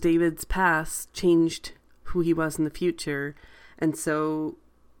of those Davids' past changed who he was in the future. And so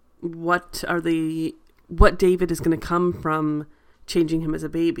what David is going to come from changing him as a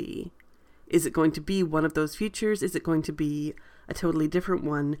baby? Is it going to be one of those futures? Is it going to be a totally different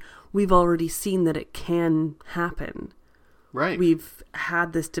one? We've already seen that it can happen. Right. We've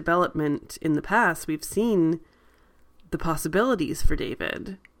had this development in the past. We've seen the possibilities for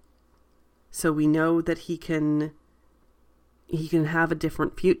David. So we know that he can have a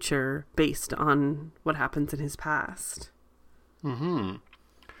different future based on what happens in his past. And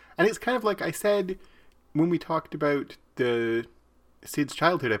it's kind of like I said when we talked about the Sid's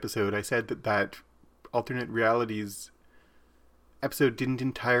childhood episode, I said that alternate realities episode didn't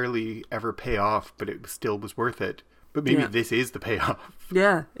entirely ever pay off, but it still was worth it. But maybe this is the payoff.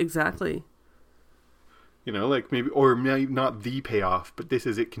 Yeah, exactly. Maybe, or maybe not the payoff, but this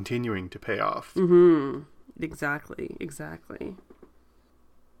is it continuing to pay off. Exactly.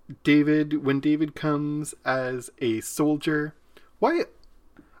 When David comes as a soldier, why?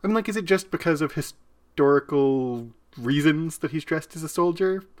 Is it just because of historical reasons that he's dressed as a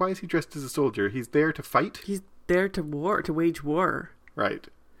soldier? Why is he dressed as a soldier? He's there to fight? He's there to wage war. Right.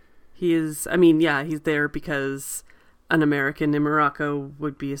 He is, he's there because an American in Morocco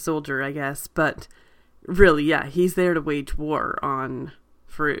would be a soldier, I guess, but really, he's there to wage war on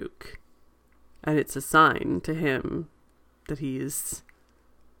Farouk. And it's a sign to him that he's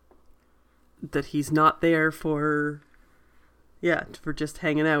not there for just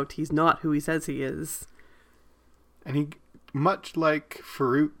hanging out. He's not who he says he is. And he, much like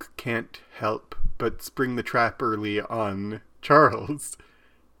Farouk can't help but spring the trap early on Charles,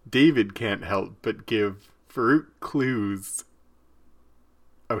 David can't help but give Farouk clues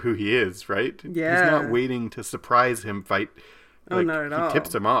of who he is, right? Yeah. He's not waiting to surprise him fight. Oh, not at all. He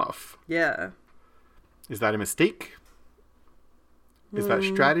tips him off. Yeah. Is that a mistake? Is that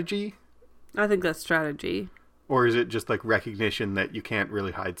strategy? I think that's strategy. Or is it just like recognition that you can't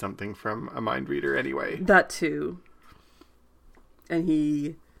really hide something from a mind reader anyway? That too. And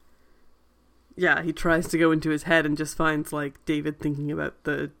he tries to go into his head and just finds like David thinking about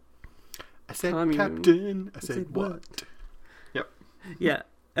the I said commune. captain. I said what? Yep. Yeah.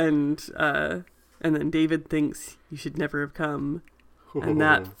 And then David thinks you should never have come. And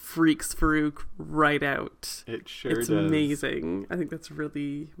that freaks Farouk right out. It sure it's does. amazing. I think that's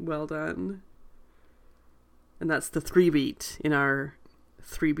really well done. And that's the 3-beat in our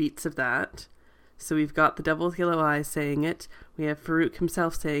 3 beats of that. So we've got the devil with yellow eyes saying it, we have Farouk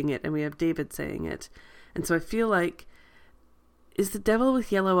himself saying it, and we have David saying it. And so I feel like, is the devil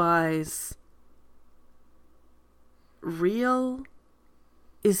with yellow eyes real?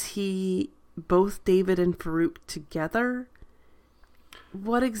 Is he both David and Farouk together?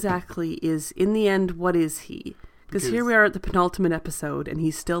 What exactly is, in the end, what is he? Because here we are at the penultimate episode, and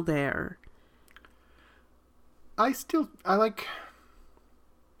he's still there. I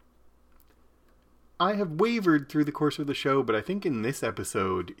have wavered through the course of the show, but I think in this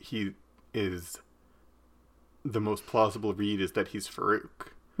episode, he is the most plausible read is that he's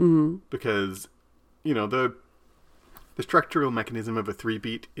Farouk. Mm-hmm. Because, the structural mechanism of a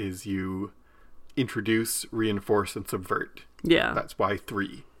 3-beat is you introduce, reinforce, and subvert. Yeah. That's why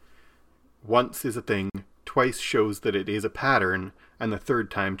 3. Once is a thing, twice shows that it is a pattern, and the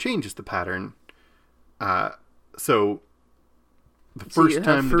third time changes the pattern. So the first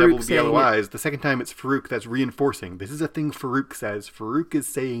time the devil with the yellow eyes, the second time it's Farouk, that's reinforcing. This is a thing Farouk says. Farouk is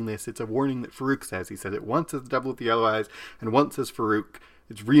saying this. It's a warning that Farouk says. He says it once as the devil with the yellow eyes, and once as Farouk.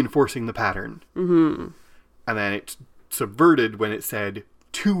 It's reinforcing the pattern. Mm-hmm. And then it's subverted when it said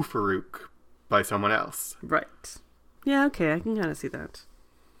to Farouk by someone else. Right. Yeah, okay, I can kind of see that.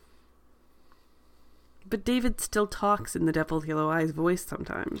 But David still talks in the devil with yellow eyes voice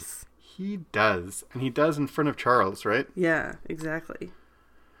sometimes. He does. And he does in front of Charles, right? Yeah, exactly.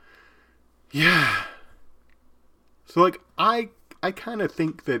 Yeah. So, I kind of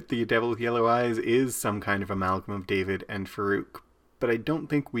think that the devil with yellow eyes is some kind of amalgam of David and Farouk. But I don't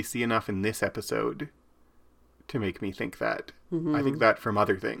think we see enough in this episode to make me think that. Mm-hmm. I think that from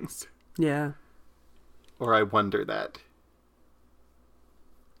other things. Yeah. Or I wonder that.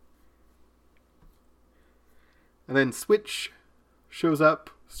 And then Switch shows up.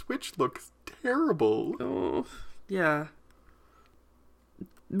 Switch looks terrible. Oh, yeah.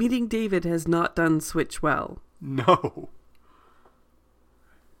 Meeting David has not done Switch well. No.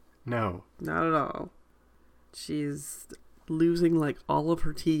 Not at all. She's losing like all of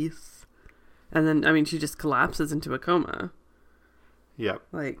her teeth. And then, she just collapses into a coma. Yep.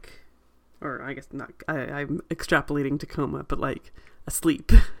 Or I guess not, I'm extrapolating to coma, but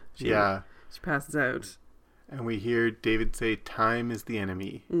asleep. She passes out. And we hear David say, time is the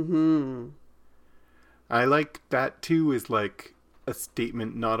enemy. Mm-hmm. I like that too, is a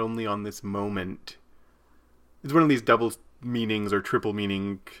statement not only on this moment. It's one of these double meanings or triple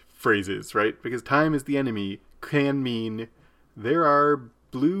meaning phrases, right? Because time is the enemy can mean there are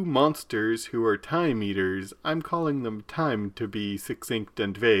blue monsters who are time eaters. I'm calling them time to be succinct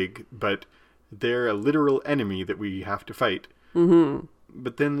and vague, but they're a literal enemy that we have to fight. Mm-hmm.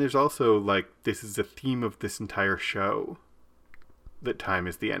 But then there's also, this is a theme of this entire show. That time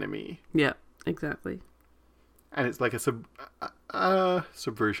is the enemy. Yeah, exactly. And it's like a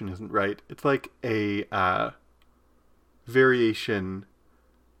subversion isn't right. It's like a variation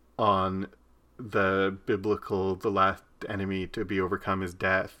on the biblical, the last enemy to be overcome is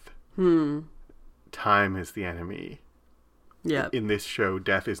death. Time is the enemy. Yeah. In this show,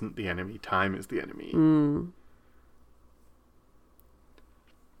 death isn't the enemy. Time is the enemy.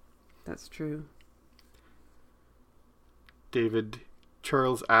 That's true.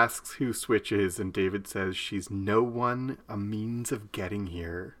 Charles asks who Switch is, and David says she's no one, a means of getting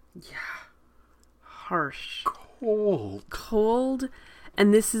here. Yeah. Harsh. Cold.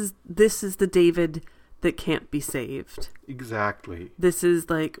 And this is the David that can't be saved. Exactly. This is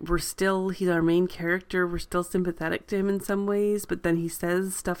he's our main character, we're still sympathetic to him in some ways, but then he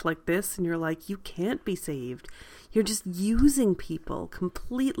says stuff like this, and you're like, you can't be saved. You're just using people,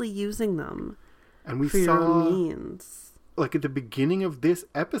 completely using them. And we for your own means. At the beginning of this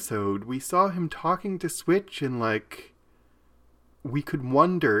episode, we saw him talking to Switch in we could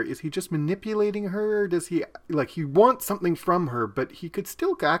wonder, is he just manipulating her? Does he, like, he wants something from her, but he could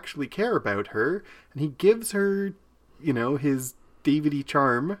still actually care about her. And he gives her, you know, his David-y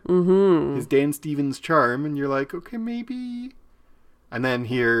charm, his Dan Stevens charm. And you're like, okay, maybe. And then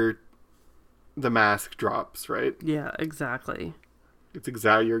here, the mask drops, right? Yeah, exactly.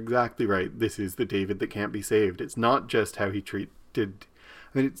 You're exactly right. This is the David that can't be saved. It's not just how he treated,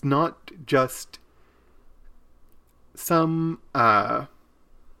 I mean, it's not just some, a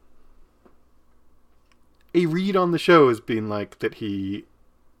read on the show has been like that he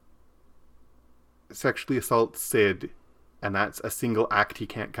sexually assaults Sid, and that's a single act he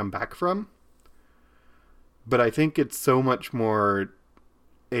can't come back from. But I think it's so much more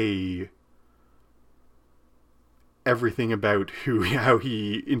everything about how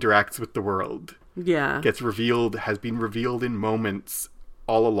he interacts with the world. Yeah. Has been revealed in moments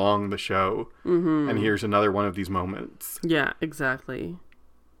all along the show. And here's another one of these moments. Yeah, exactly.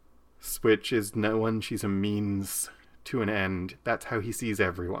 Switch is no one, she's a means to an end. That's how he sees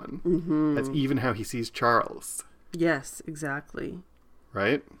everyone. That's even how he sees Charles. Yes, exactly.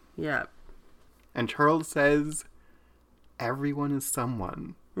 Right? Yeah. And Charles says, everyone is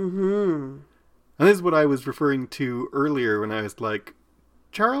someone. And this is what I was referring to earlier when I was like,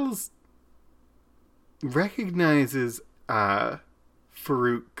 Charles recognizes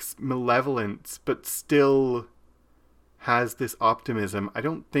Farouk's malevolence, but still has this optimism. I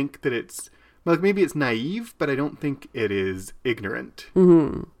don't think that it's, like, maybe it's naive, but I don't think it is ignorant.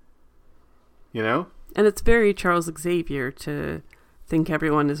 You know? And it's very Charles Xavier to think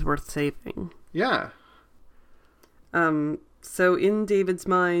everyone is worth saving. Yeah. So in David's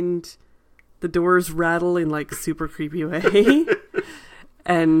mind, the doors rattle in, like, super creepy way.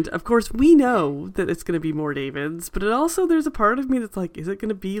 And, of course, we know that it's going to be more Davids, but it also, there's a part of me that's like, is it going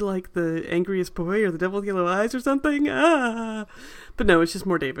to be like the Angriest Boy or the Devil with Yellow Eyes or something? But no, it's just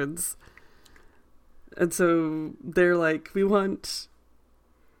more Davids. And so they're like, we want,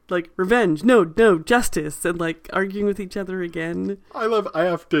 like, revenge. No, justice. And, like, arguing with each other again. I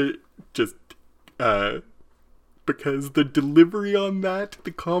have to just, because the delivery on that,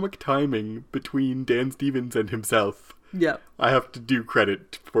 the comic timing between Dan Stevens and himself, yeah, I have to do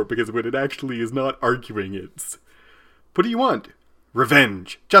credit for, because when it actually is not arguing, it's, what do you want?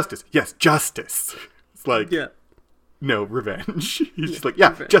 Revenge. Justice. Yes, justice. It's like, yeah, no, revenge. He's just like, yeah,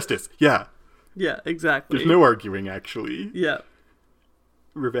 revenge. Justice. Yeah. Yeah, exactly. There's no arguing, actually. Yeah.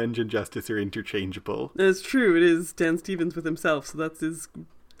 Revenge and justice are interchangeable. It's true. It is Dan Stevens with himself, so is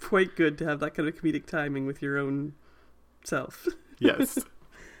quite good to have that kind of comedic timing with your own self. Yes.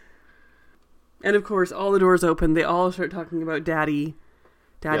 And of course, all the doors open. They all start talking about Daddy,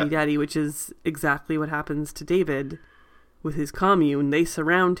 which is exactly what happens to David with his commune. They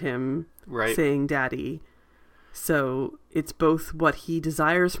surround him, right, saying Daddy. So it's both what he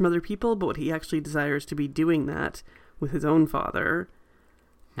desires from other people, but what he actually desires to be doing that with his own father,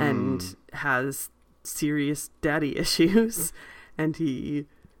 and has serious daddy issues, and he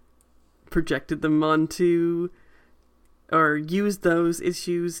projected them onto, or used those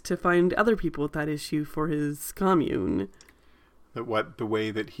issues to find other people with that issue for his commune. The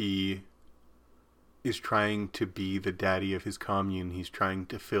way that he is trying to be the daddy of his commune, he's trying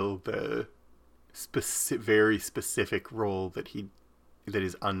to fill the very specific role that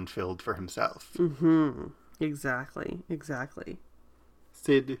is unfilled for himself. Exactly.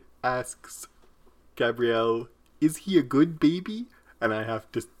 Sid asks Gabrielle, is he a good baby? And I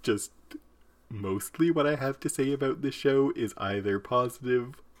have to just, mostly what I have to say about this show is either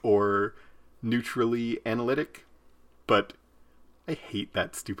positive or neutrally analytic. But I hate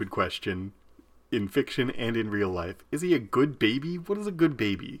that stupid question in fiction and in real life. Is he a good baby? What is a good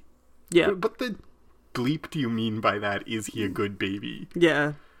baby? Yeah. What the bleep do you mean by that? Is he a good baby?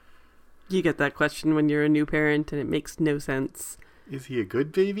 Yeah. You get that question when you're a new parent and it makes no sense. Is he a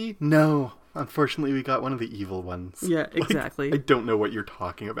good baby? No. Unfortunately, we got one of the evil ones. Yeah, exactly. I don't know what you're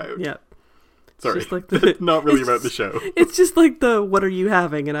talking about. Yeah. Sorry. It's like it's not really about the show. It's just like the, what are you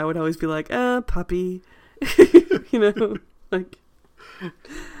having? And I would always be like, puppy. You know? Like,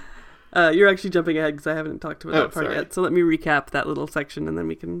 you're actually jumping ahead because I haven't talked about that part yet. So let me recap that little section and then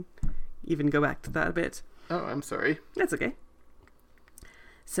we can even go back to that a bit. Oh, I'm sorry. That's okay.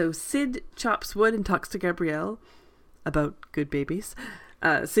 So Sid chops wood and talks to Gabrielle about good babies.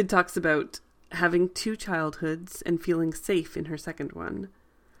 Sid talks about having 2 childhoods and feeling safe in her second one.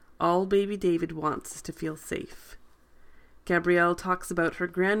 All baby David wants is to feel safe. Gabrielle talks about her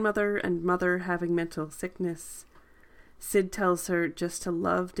grandmother and mother having mental sickness. Sid tells her just to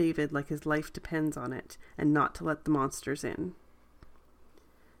love David like his life depends on it and not to let the monsters in.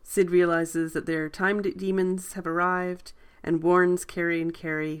 Sid realizes that their time demons have arrived and warns Carrie and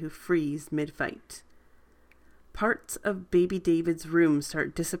Carrie, who freeze mid-fight. Parts of baby David's room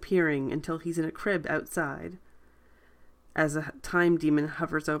start disappearing until he's in a crib outside, as a time demon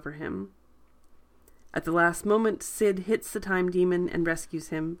hovers over him. At the last moment, Sid hits the time demon and rescues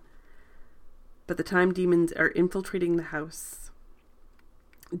him, but the time demons are infiltrating the house.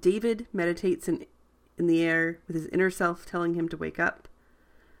 David meditates in the air with his inner self telling him to wake up.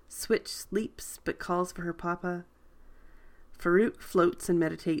 Switch sleeps but calls for her papa. Farouk floats and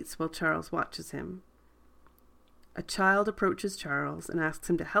meditates while Charles watches him. A child approaches Charles and asks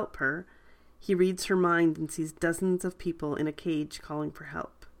him to help her. He reads her mind and sees dozens of people in a cage calling for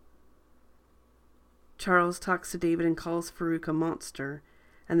help. Charles talks to David and calls Farouk a monster,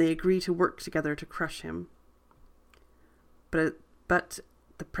 and they agree to work together to crush him. But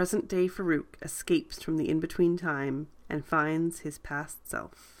the present-day Farouk escapes from the in-between time and finds his past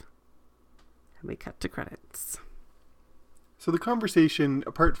self. And we cut to credits. So the conversation,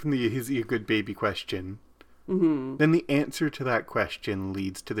 apart from the is he a good baby question, then the answer to that question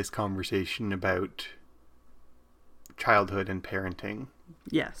leads to this conversation about childhood and parenting.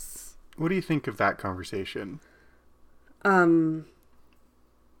 Yes. What do you think of that conversation? I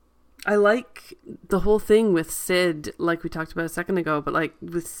like the whole thing with Sid, like we talked about a second ago, but like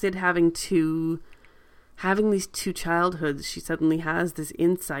with Sid having these two childhoods, she suddenly has this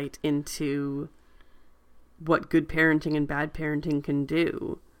insight into what good parenting and bad parenting can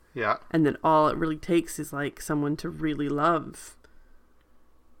do. Yeah. And then all it really takes is like someone to really love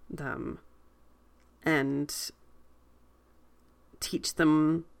them and teach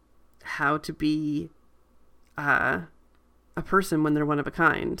them how to be a person when they're one of a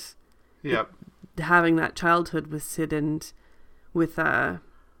kind. Yep. Having that childhood with Sid and with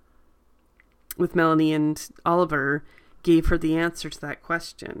Melanie and Oliver gave her the answer to that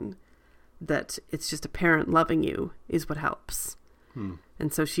question, that it's just a parent loving you is what helps.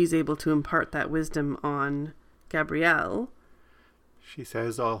 And so she's able to impart that wisdom on Gabrielle. She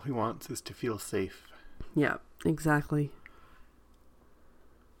says all he wants is to feel safe. Yeah, exactly.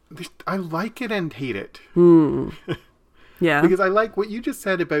 I like it and hate it. Yeah. Because I like what you just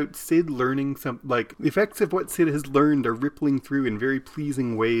said about Sid learning the effects of what Sid has learned are rippling through in very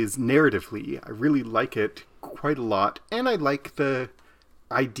pleasing ways narratively. I really like it quite a lot. And I like the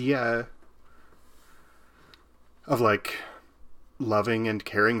idea of like loving and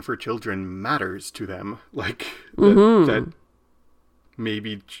caring for children matters to them. Like that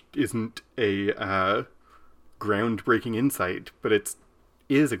maybe isn't a groundbreaking insight, but it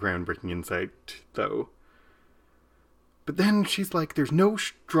is a groundbreaking insight though. But then she's like, there's no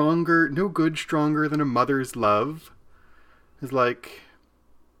good stronger than a mother's love. It's like,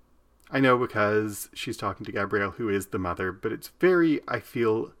 I know because she's talking to Gabrielle, who is the mother, but it's very, I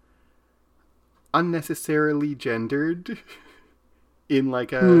feel, unnecessarily gendered in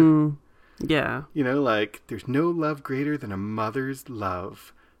like a, yeah, you know, like, there's no love greater than a mother's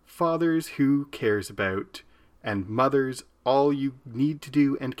love. Fathers who cares about, and mothers, all you need to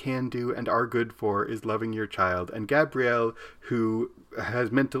do and can do and are good for is loving your child. And Gabrielle, who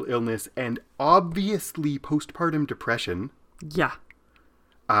has mental illness and obviously postpartum depression. Yeah.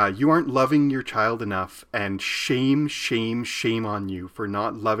 You aren't loving your child enough, and shame, shame, shame on you for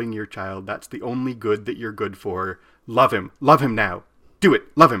not loving your child. That's the only good that you're good for. Love him. Love him now. Do it.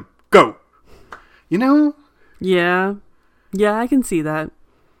 Love him. Go. You know? Yeah. Yeah, I can see that.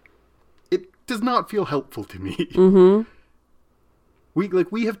 It does not feel helpful to me. Mm-hmm.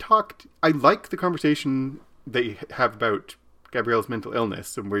 We have talked, I like the conversation they have about Gabrielle's mental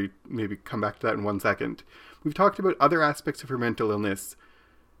illness, and we maybe come back to that in 1 second. We've talked about other aspects of her mental illness.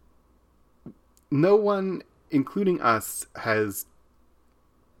 No one, including us, has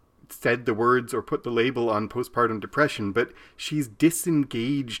said the words or put the label on postpartum depression, but she's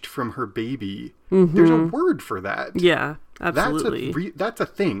disengaged from her baby. Mm-hmm. There's a word for that. Yeah, absolutely. That's a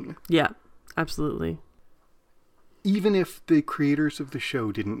thing. Yeah, absolutely. Even if the creators of the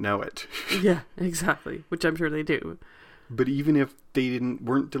show didn't know it. Yeah, exactly. Which I'm sure they do. But even if they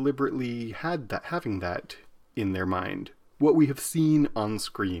weren't deliberately having that in their mind, what we have seen on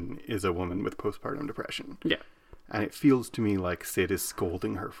screen is a woman with postpartum depression. Yeah. And it feels to me like Sid is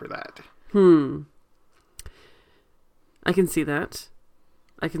scolding her for that. I can see that.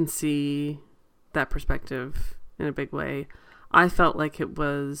 I can see that perspective in a big way. I felt like it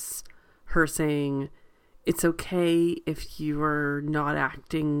was her saying, it's okay if you're not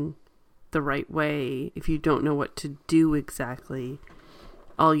acting the right way, if you don't know what to do exactly.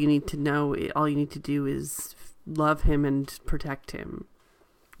 All you need to do is love him and protect him.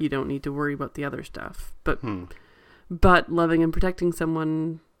 You don't need to worry about the other stuff. But loving and protecting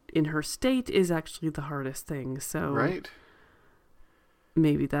someone in her state is actually the hardest thing. So right.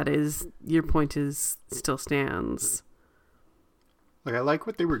 maybe that is, your point is, still stands. Like, I like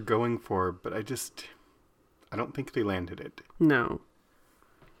what they were going for, but I don't think they landed it. No.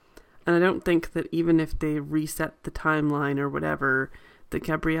 And I don't think that even if they reset the timeline or whatever, that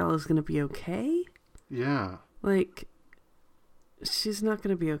Gabrielle is going to be okay. Yeah. Like, she's not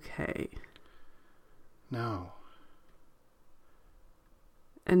going to be okay. No.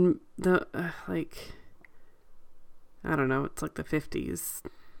 And the, like, I don't know, it's like the 50s,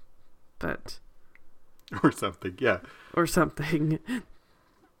 but... Or something, yeah. Or something.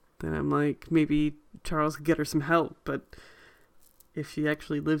 Then I'm like, maybe Charles could get her some help, but if she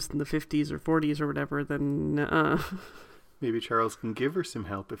actually lives in the 50s or 40s or whatever, then Maybe Charles can give her some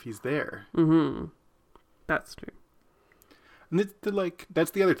help if he's there. Mm-hmm. That's true. And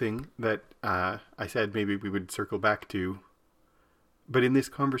that's the other thing that I said maybe we would circle back to. But in this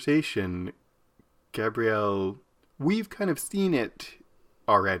conversation, Gabrielle, we've kind of seen it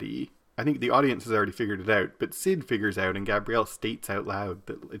already. I think the audience has already figured it out, but Sid figures out and Gabrielle states out loud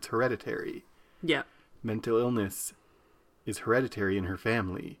that it's hereditary. Yeah. Mental illness is hereditary in her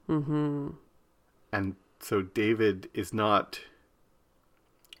family. Mm-hmm. And so David is a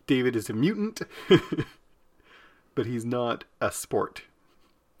mutant, but he's not a sport.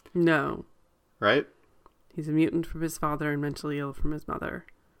 No. Right? He's a mutant from his father and mentally ill from his mother.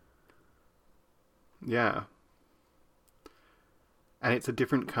 Yeah. And it's a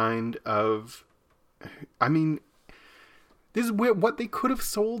different kind of... I mean, this is what they could have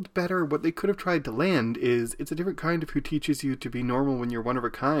sold better, what they could have tried to land is, it's a different kind of who teaches you to be normal when you're one of a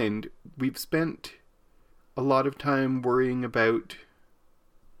kind. We've spent a lot of time worrying about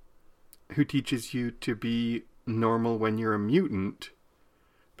who teaches you to be normal when you're a mutant.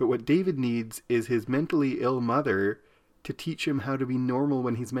 But what David needs is his mentally ill mother to teach him how to be normal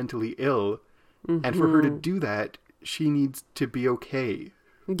when he's mentally ill. Mm-hmm. And for her to do that, she needs to be okay.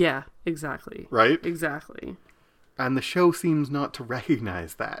 Yeah, exactly. Right? Exactly. And the show seems not to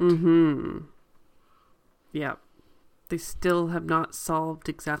recognize that. Mm-hmm. Yeah. They still have not solved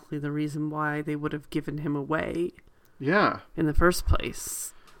exactly the reason why they would have given him away. Yeah. In the first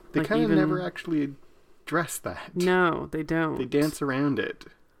place. They kind of never actually address that. No, they don't. They dance around it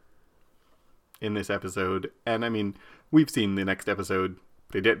in this episode. And I mean, we've seen the next episode.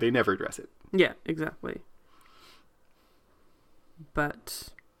 They never address it. Yeah, exactly. But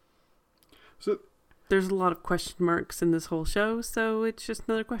so there's a lot of question marks in this whole show, so it's just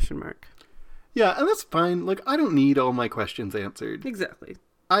another question mark. Yeah, and that's fine. Like, I don't need all my questions answered. Exactly.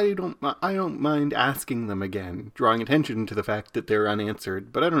 I don't mind asking them again, drawing attention to the fact that they're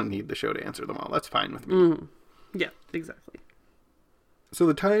unanswered, but I don't need the show to answer them all. That's fine with me. Mm. Yeah, exactly. So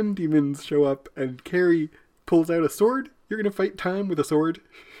the time demons show up and Carrie pulls out a sword. You're going to fight time with a sword?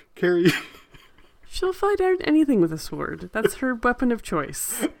 Carrie... She'll fight out anything with a sword. That's her weapon of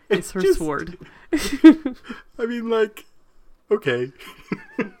choice. It's her sword. I mean, like, okay.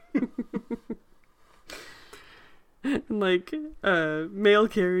 And like, male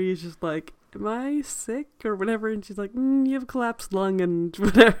Carrie is just like, am I sick or whatever? And she's like, you have a collapsed lung and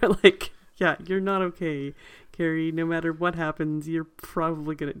whatever. Like, yeah, you're not okay, Carrie. No matter what happens, you're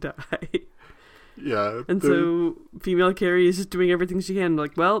probably going to die. Yeah. And so female Carrie is just doing everything she can.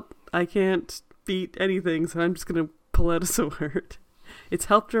 Like, well, I can't beat anything, so I'm just going to pull out a sword. It's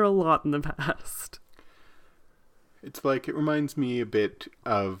helped her a lot in the past. It's like, it reminds me a bit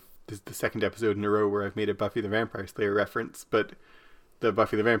of the second episode in a row where I've made a Buffy the Vampire Slayer reference, but the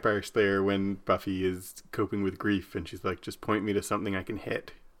Buffy the Vampire Slayer when Buffy is coping with grief and she's like, just point me to something I can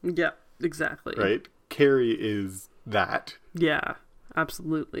hit. Yeah, exactly. Right? Carrie is that. Yeah,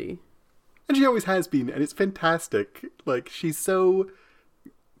 absolutely. And she always has been, and it's fantastic. Like, she's so...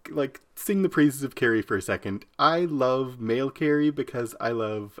 Like, sing the praises of Carrie for a second. I love male Carrie because I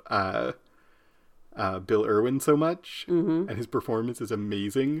love Bill Irwin so much, and his performance is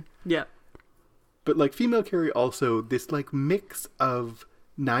amazing. Yeah. But, like, female Carrie also, this, like, mix of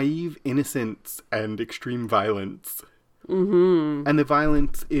naive innocence and extreme violence. Mm-hmm. And the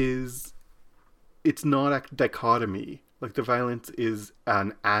violence is... It's not a dichotomy. Like, the violence is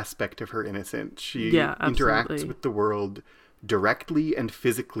an aspect of her innocence. She interacts with the world directly and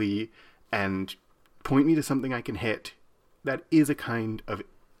physically and point me to something I can hit. That is a kind of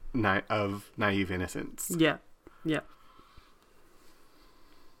naive innocence. Yeah. Yeah.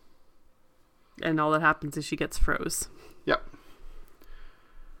 And all that happens is she gets froze. Yep.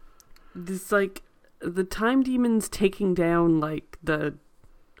 This, like, the time demons taking down, like, the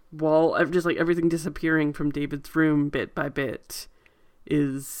wall, just, like, everything disappearing from David's room bit by bit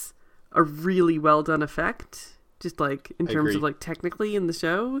is a really well done effect. Just like in I terms agree. of like technically in the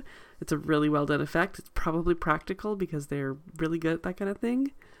show, it's a really well done effect. It's probably practical because they're really good at that kind of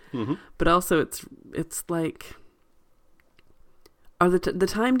thing. Mm-hmm. But also it's like, are the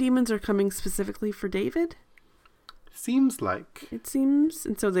time demons are coming specifically for David? Seems like. It seems,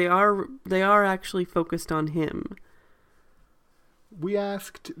 and so they are actually focused on him. We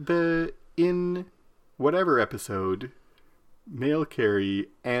asked in whatever episode, Mail Carey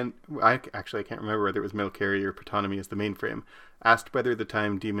and I can't remember whether it was Mail Carey or Protonymy as the mainframe, asked whether the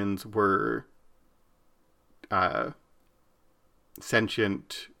time demons were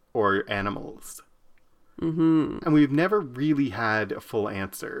sentient or animals. Mm-hmm. And we've never really had a full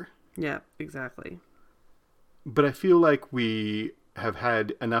answer. Yeah, exactly. But I feel like we have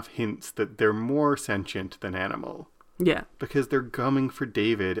had enough hints that they're more sentient than animal. Yeah. Because they're coming for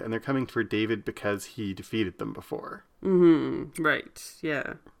David, and they're coming for David because he defeated them before. Mm-hmm. Right.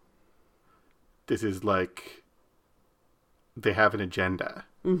 Yeah. This is like, they have an agenda.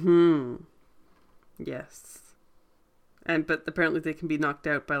 Mm-hmm. Yes. But apparently they can be knocked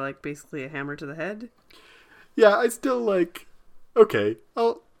out by like basically a hammer to the head. Yeah, I still like, okay,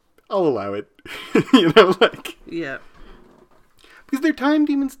 I'll allow it. You know, like... Yeah. Because they're time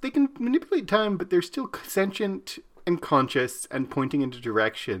demons, they can manipulate time, but they're still sentient and conscious and pointing into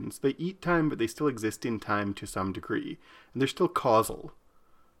directions. They eat time, but they still exist in time to some degree. And they're still causal,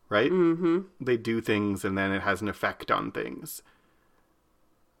 right? Mm-hmm. They do things and then it has an effect on things.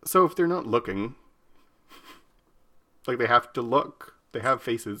 So if they're not looking, like they have to look. They have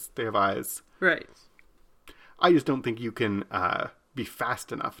faces, they have eyes. Right. I just don't think you can be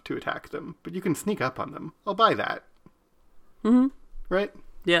fast enough to attack them, but you can sneak up on them. I'll buy that. Mm-hmm. Right?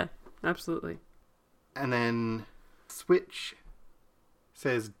 Yeah, absolutely. And then Switch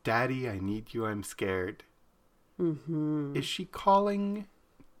says, "Daddy, I need you, I'm scared." Mm-hmm. Is she calling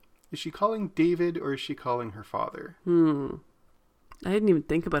David or is she calling her father? I didn't even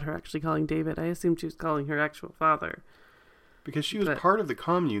think about her actually calling David. I assumed she was calling her actual father. Because she was part of the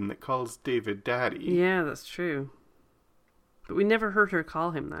commune that calls David Daddy. Yeah, that's true. But we never heard her call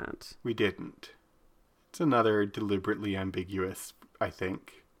him that. We didn't. It's another deliberately ambiguous, I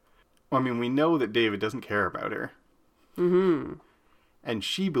think. Well, I mean, we know that David doesn't care about her. Mm-hmm. And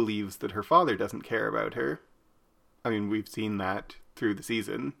she believes that her father doesn't care about her. I mean, we've seen that through the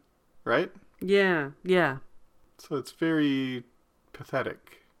season, right? Yeah, yeah. So it's very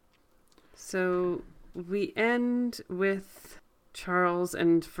pathetic. So we end with Charles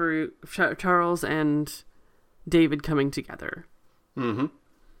and David coming together. Mm-hmm.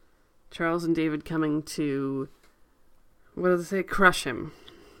 Charles and David coming to, what do they say? Crush him.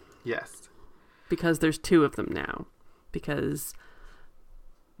 Yes. Because there's two of them now. Because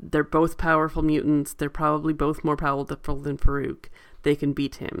they're both powerful mutants. They're probably both more powerful than Farouk. They can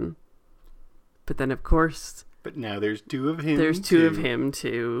beat him. But then, of course... But now there's two of him. There's two of him,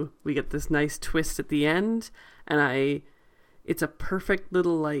 too. We get this nice twist at the end. And it's a perfect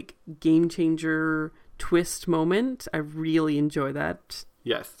little, like, game changer twist moment. I really enjoy that.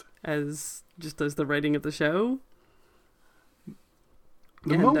 Yes. As the writing of the show.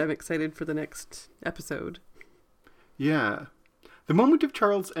 I'm excited for the next episode. Yeah. The moment of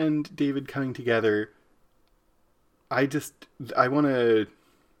Charles and David coming together, what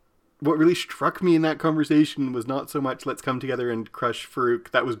really struck me in that conversation was not so much let's come together and crush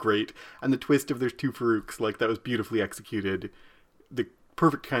Farouk. That was great. And the twist of there's two Farouks, like that was beautifully executed. The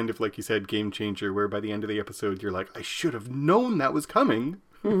perfect kind of, like you said, game changer where by the end of the episode you're like, I should have known that was coming.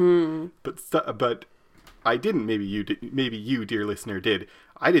 Mm-hmm. But I didn't. Maybe you did. Maybe you, dear listener, did.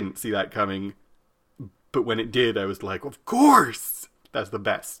 I didn't see that coming. But when it did, I was like, of course! That's the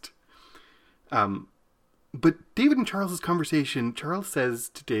best. But David and Charles's conversation, Charles says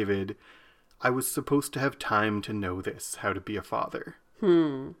to David, I was supposed to have time to know this, how to be a father.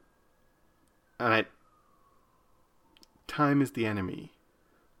 And time is the enemy.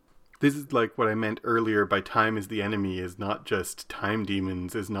 This is like what I meant earlier by time is the enemy, is not just time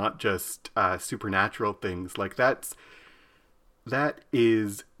demons, is not just supernatural things. Like that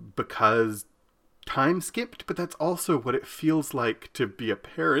is because time skipped, but that's also what it feels like to be a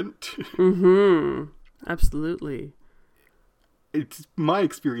parent. Mm-hmm. Absolutely. It's my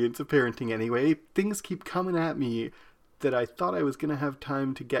experience of parenting anyway. Things keep coming at me that I thought I was going to have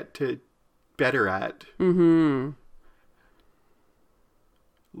time to get to better at. Mm-hmm.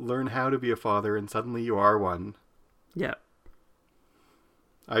 Learn how to be a father, and suddenly you are one. Yeah.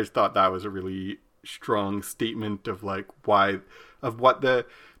 I just thought that was a really strong statement of like what the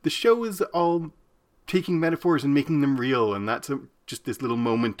show is all taking metaphors and making them real, and that's just this little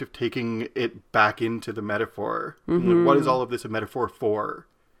moment of taking it back into the metaphor. Mm-hmm. What is all of this a metaphor for?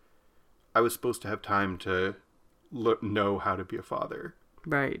 I was supposed to have time to know how to be a father.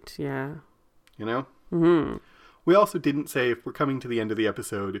 Right, yeah. You know? Mm-hmm. We also didn't say, if we're coming to the end of the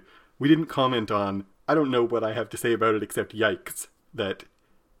episode, we didn't comment on, I don't know what I have to say about it except yikes, that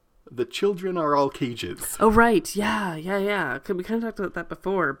the children are all cages. Oh, right. Yeah. We kind of talked about that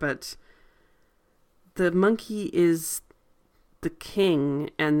before, but the monkey is the king,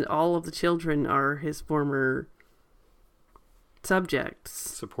 and all of the children are his former subjects.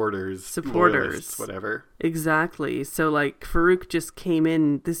 Supporters. Loyalists, whatever. Exactly. So, like, Farouk just came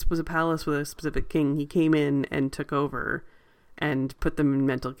in. This was a palace with a specific king. He came in and took over and put them in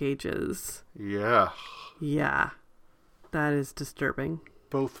mental cages. Yeah. Yeah. That is disturbing.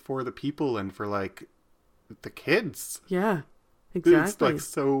 Both for the people and for, like, the kids. Yeah. Exactly. It's, like,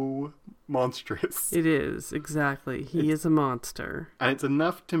 so monstrous. It is, exactly. He is a monster. And it's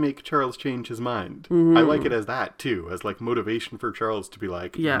enough to make Charles change his mind. Mm-hmm. I like it as that, too. As, like, motivation for Charles to be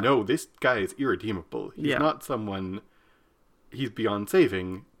like, no, this guy is irredeemable. He's not someone... He's beyond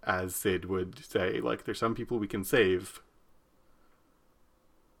saving, as Sid would say. Like, there's some people we can save.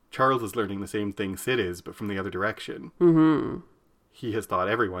 Charles is learning the same thing Sid is, but from the other direction. Mm-hmm. He has thought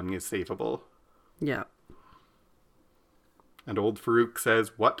everyone is savable. Yeah. And old Farouk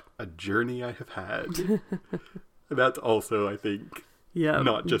says, what a journey I have had. That's also, I think,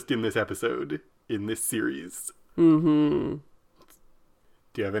 not just in this episode, in this series. Mm-hmm.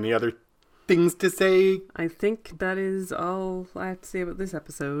 Do you have any other things to say? I think that is all I have to say about this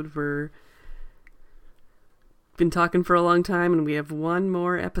episode. We've been talking for a long time, and we have one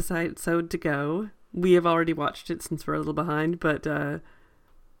more episode to go. We have already watched it since we're a little behind, but...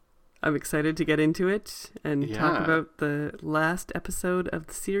 I'm excited to get into it and talk about the last episode of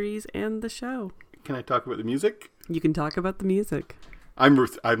the series and the show. Can I talk about the music? You can talk about the music. I'm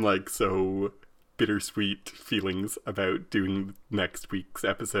like so bittersweet feelings about doing next week's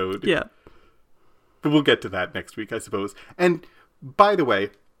episode. Yeah. But we'll get to that next week, I suppose. And by the way,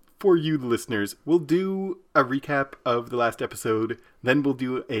 for you the listeners, we'll do a recap of the last episode, then we'll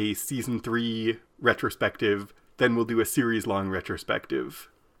do a season 3 retrospective, then we'll do a series long retrospective.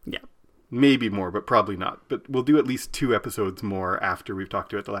 Yeah. Maybe more, but probably not. But we'll do at least 2 episodes more after we've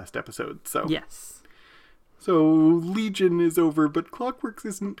talked about the last episode. So yes. So Legion is over, but Clockworks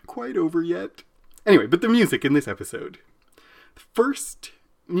isn't quite over yet. Anyway, but the music in this episode. The first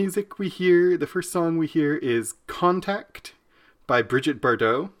song we hear is Contact by Brigitte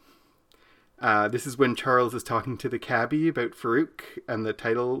Bardot. This is when Charles is talking to the cabbie about Farouk and the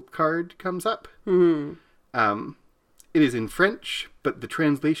title card comes up. Mm-hmm. It is in French, but the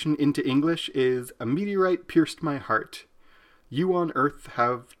translation into English is, a meteorite pierced my heart. You on Earth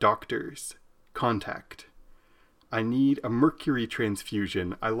have doctors. Contact. I need a mercury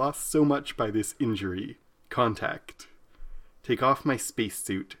transfusion. I lost so much by this injury. Contact. Take off my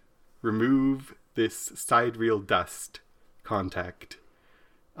spacesuit. Remove this sidereal dust. Contact.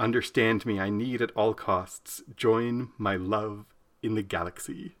 Understand me, I need at all costs. Join my love in the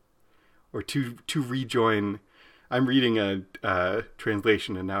galaxy. Or to rejoin... I'm reading a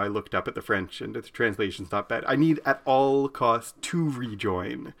translation, and now I looked up at the French, and the translation's not bad. I need at all costs to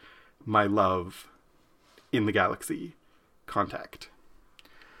rejoin my love in the galaxy. Contact.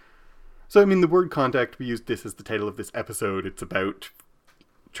 So, I mean, the word contact, we used this as the title of this episode. It's about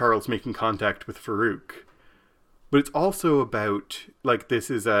Charles making contact with Farouk. But it's also about, like, this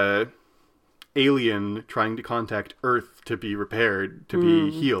is a alien trying to contact Earth to be repaired, to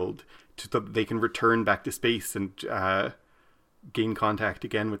be healed, so that they can return back to space and gain contact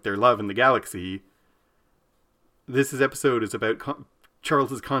again with their love in the galaxy. This episode is about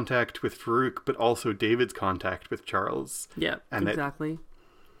Charles's contact with Farouk, but also David's contact with Charles. Yeah, and exactly.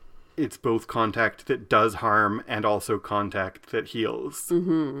 It's both contact that does harm and also contact that heals.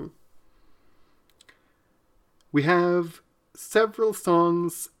 Mm-hmm. We have several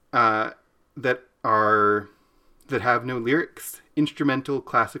songs that have no lyrics. Instrumental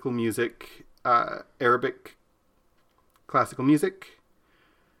classical music, Arabic classical music.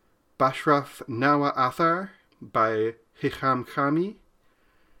 Bashraf Nawa Athar by Hicham Khami.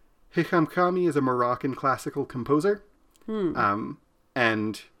 Hicham Khami is a Moroccan classical composer. And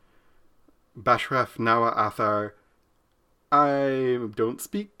Bashraf Nawa Athar, I don't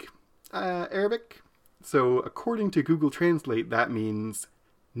speak Arabic. So according to Google Translate, that means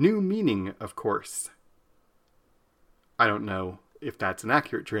new meaning, of course. I don't know if that's an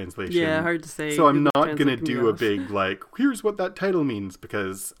accurate translation. Yeah, hard to say. So I'm not going to do a big, like, here's what that title means,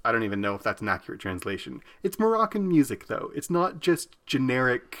 because I don't even know if that's an accurate translation. It's Moroccan music, though. It's not just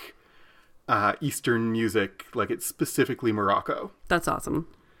generic Eastern music. Like, it's specifically Morocco. That's awesome.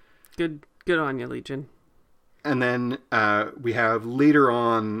 Good on you, Legion. And then we have later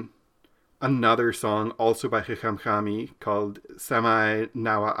on another song also by Chichamchami called Samai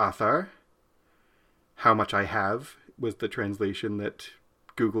Nawa Athar. How Much I Have was the translation that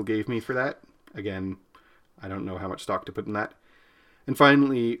Google gave me for that. Again, I don't know how much stock to put in that. And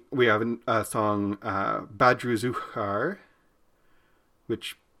finally, we have a song, Badru Zuhar,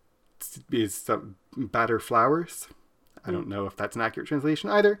 which is Batter Flowers. I don't know if that's an accurate translation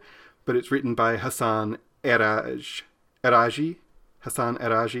either, but it's written by Hassan Eraji,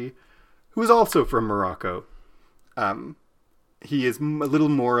 who is also from Morocco. He is a little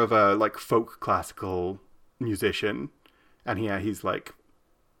more of a like folk classical musician, and he's like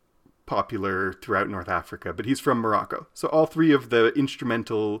popular throughout North Africa, but he's from Morocco. So all three of the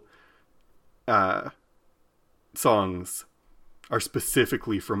instrumental songs are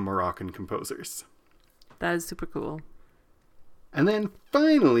specifically from Moroccan composers. That is super cool. And then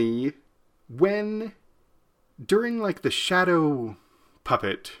finally, during like the shadow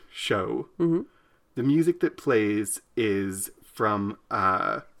puppet show, the music that plays is from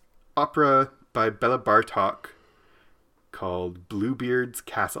opera by Bela Bartok called Bluebeard's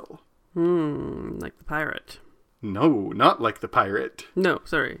Castle. Like the pirate. No, not like the pirate. No,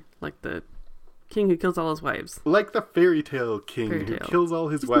 sorry. Like the king who kills all his wives. Like the fairy tale king who kills all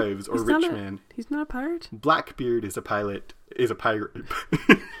his wives or rich man. He's not a pirate? Blackbeard is a pirate.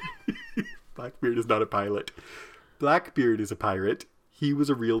 Blackbeard is not a pilot. Blackbeard is a pirate. He was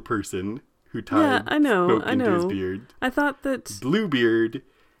a real person who tied smoke into his beard. I thought that... Bluebeard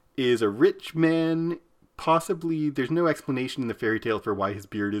is a rich man. Possibly, there's no explanation in the fairy tale for why his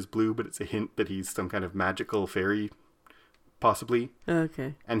beard is blue, but it's a hint that he's some kind of magical fairy, possibly.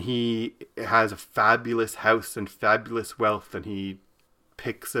 Okay. And he has a fabulous house and fabulous wealth, and he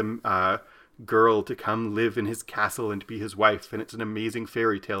picks a girl to come live in his castle and to be his wife, and it's an amazing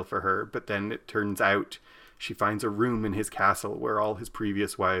fairy tale for her. But then it turns out she finds a room in his castle where all his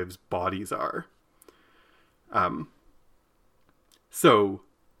previous wives' bodies are. So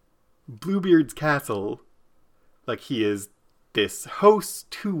Bluebeard's castle, like, he is this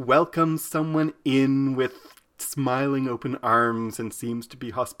host who welcomes someone in with smiling open arms and seems to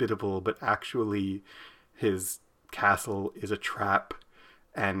be hospitable, but actually his castle is a trap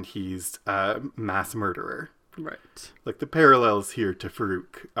and he's a mass murderer. Right. Like, the parallels here to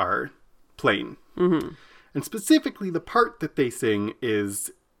Farouk are plain. And specifically the part that they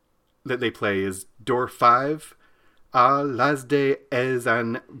play is Door 5, Lazde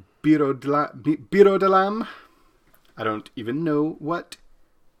Ezan Birodalam. I don't even know what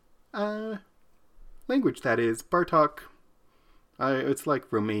language that is. Bartok. It's like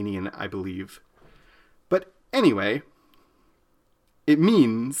Romanian, I believe. But anyway, it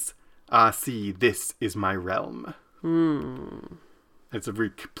means, see, this is my realm. It's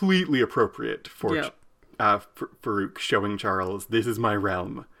completely appropriate for Farouk showing Charles, this is my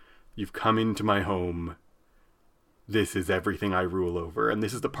realm. You've come into my home. This is everything I rule over. And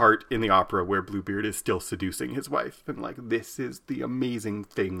this is the part in the opera where Bluebeard is still seducing his wife. And like, this is the amazing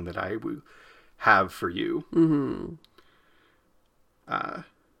thing that I will have for you. But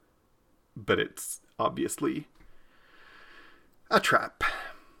it's obviously a trap.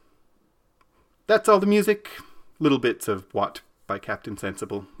 That's all the music. Little bits of What by Captain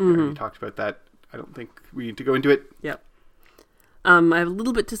Sensible. We already talked about that. I don't think we need to go into it. Yep. I have a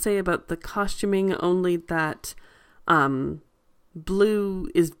little bit to say about the costuming, only that blue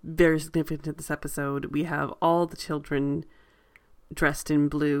is very significant in this episode. We have all the children dressed in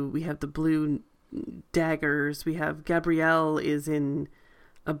blue. We have the blue daggers. We have Gabrielle is in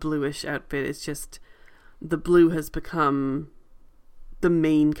a bluish outfit. It's just the blue has become the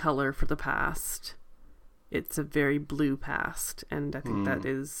main color for the past. It's a very blue past, and I think that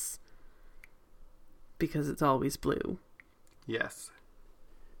is because it's always blue. Yes.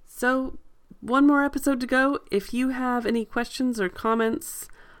 So, one more episode to go. If you have any questions or comments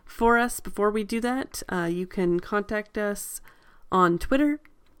for us before we do that, you can contact us on Twitter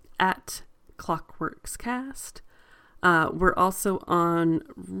at ClockworksCast. We're also on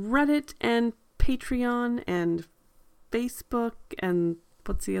Reddit and Patreon and Facebook and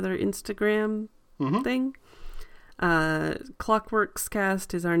what's the other Instagram thing?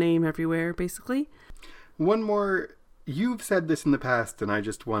 ClockworksCast is our name everywhere, basically. One more. You've said this in the past, and I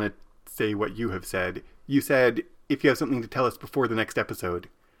just want to say what you have said. You said, if you have something to tell us before the next episode,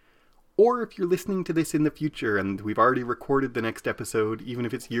 or if you're listening to this in the future and we've already recorded the next episode, even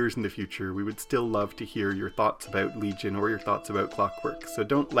if it's years in the future, we would still love to hear your thoughts about Legion or your thoughts about Clockwork. So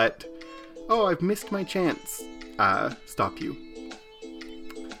don't let, I've missed my chance, stop you.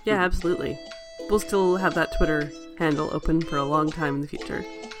 Yeah, absolutely. We'll still have that Twitter handle open for a long time in the future.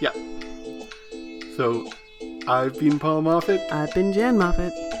 Yeah. So, I've been Paul Moffat. I've been Jan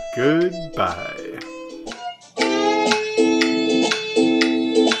Moffat. Goodbye.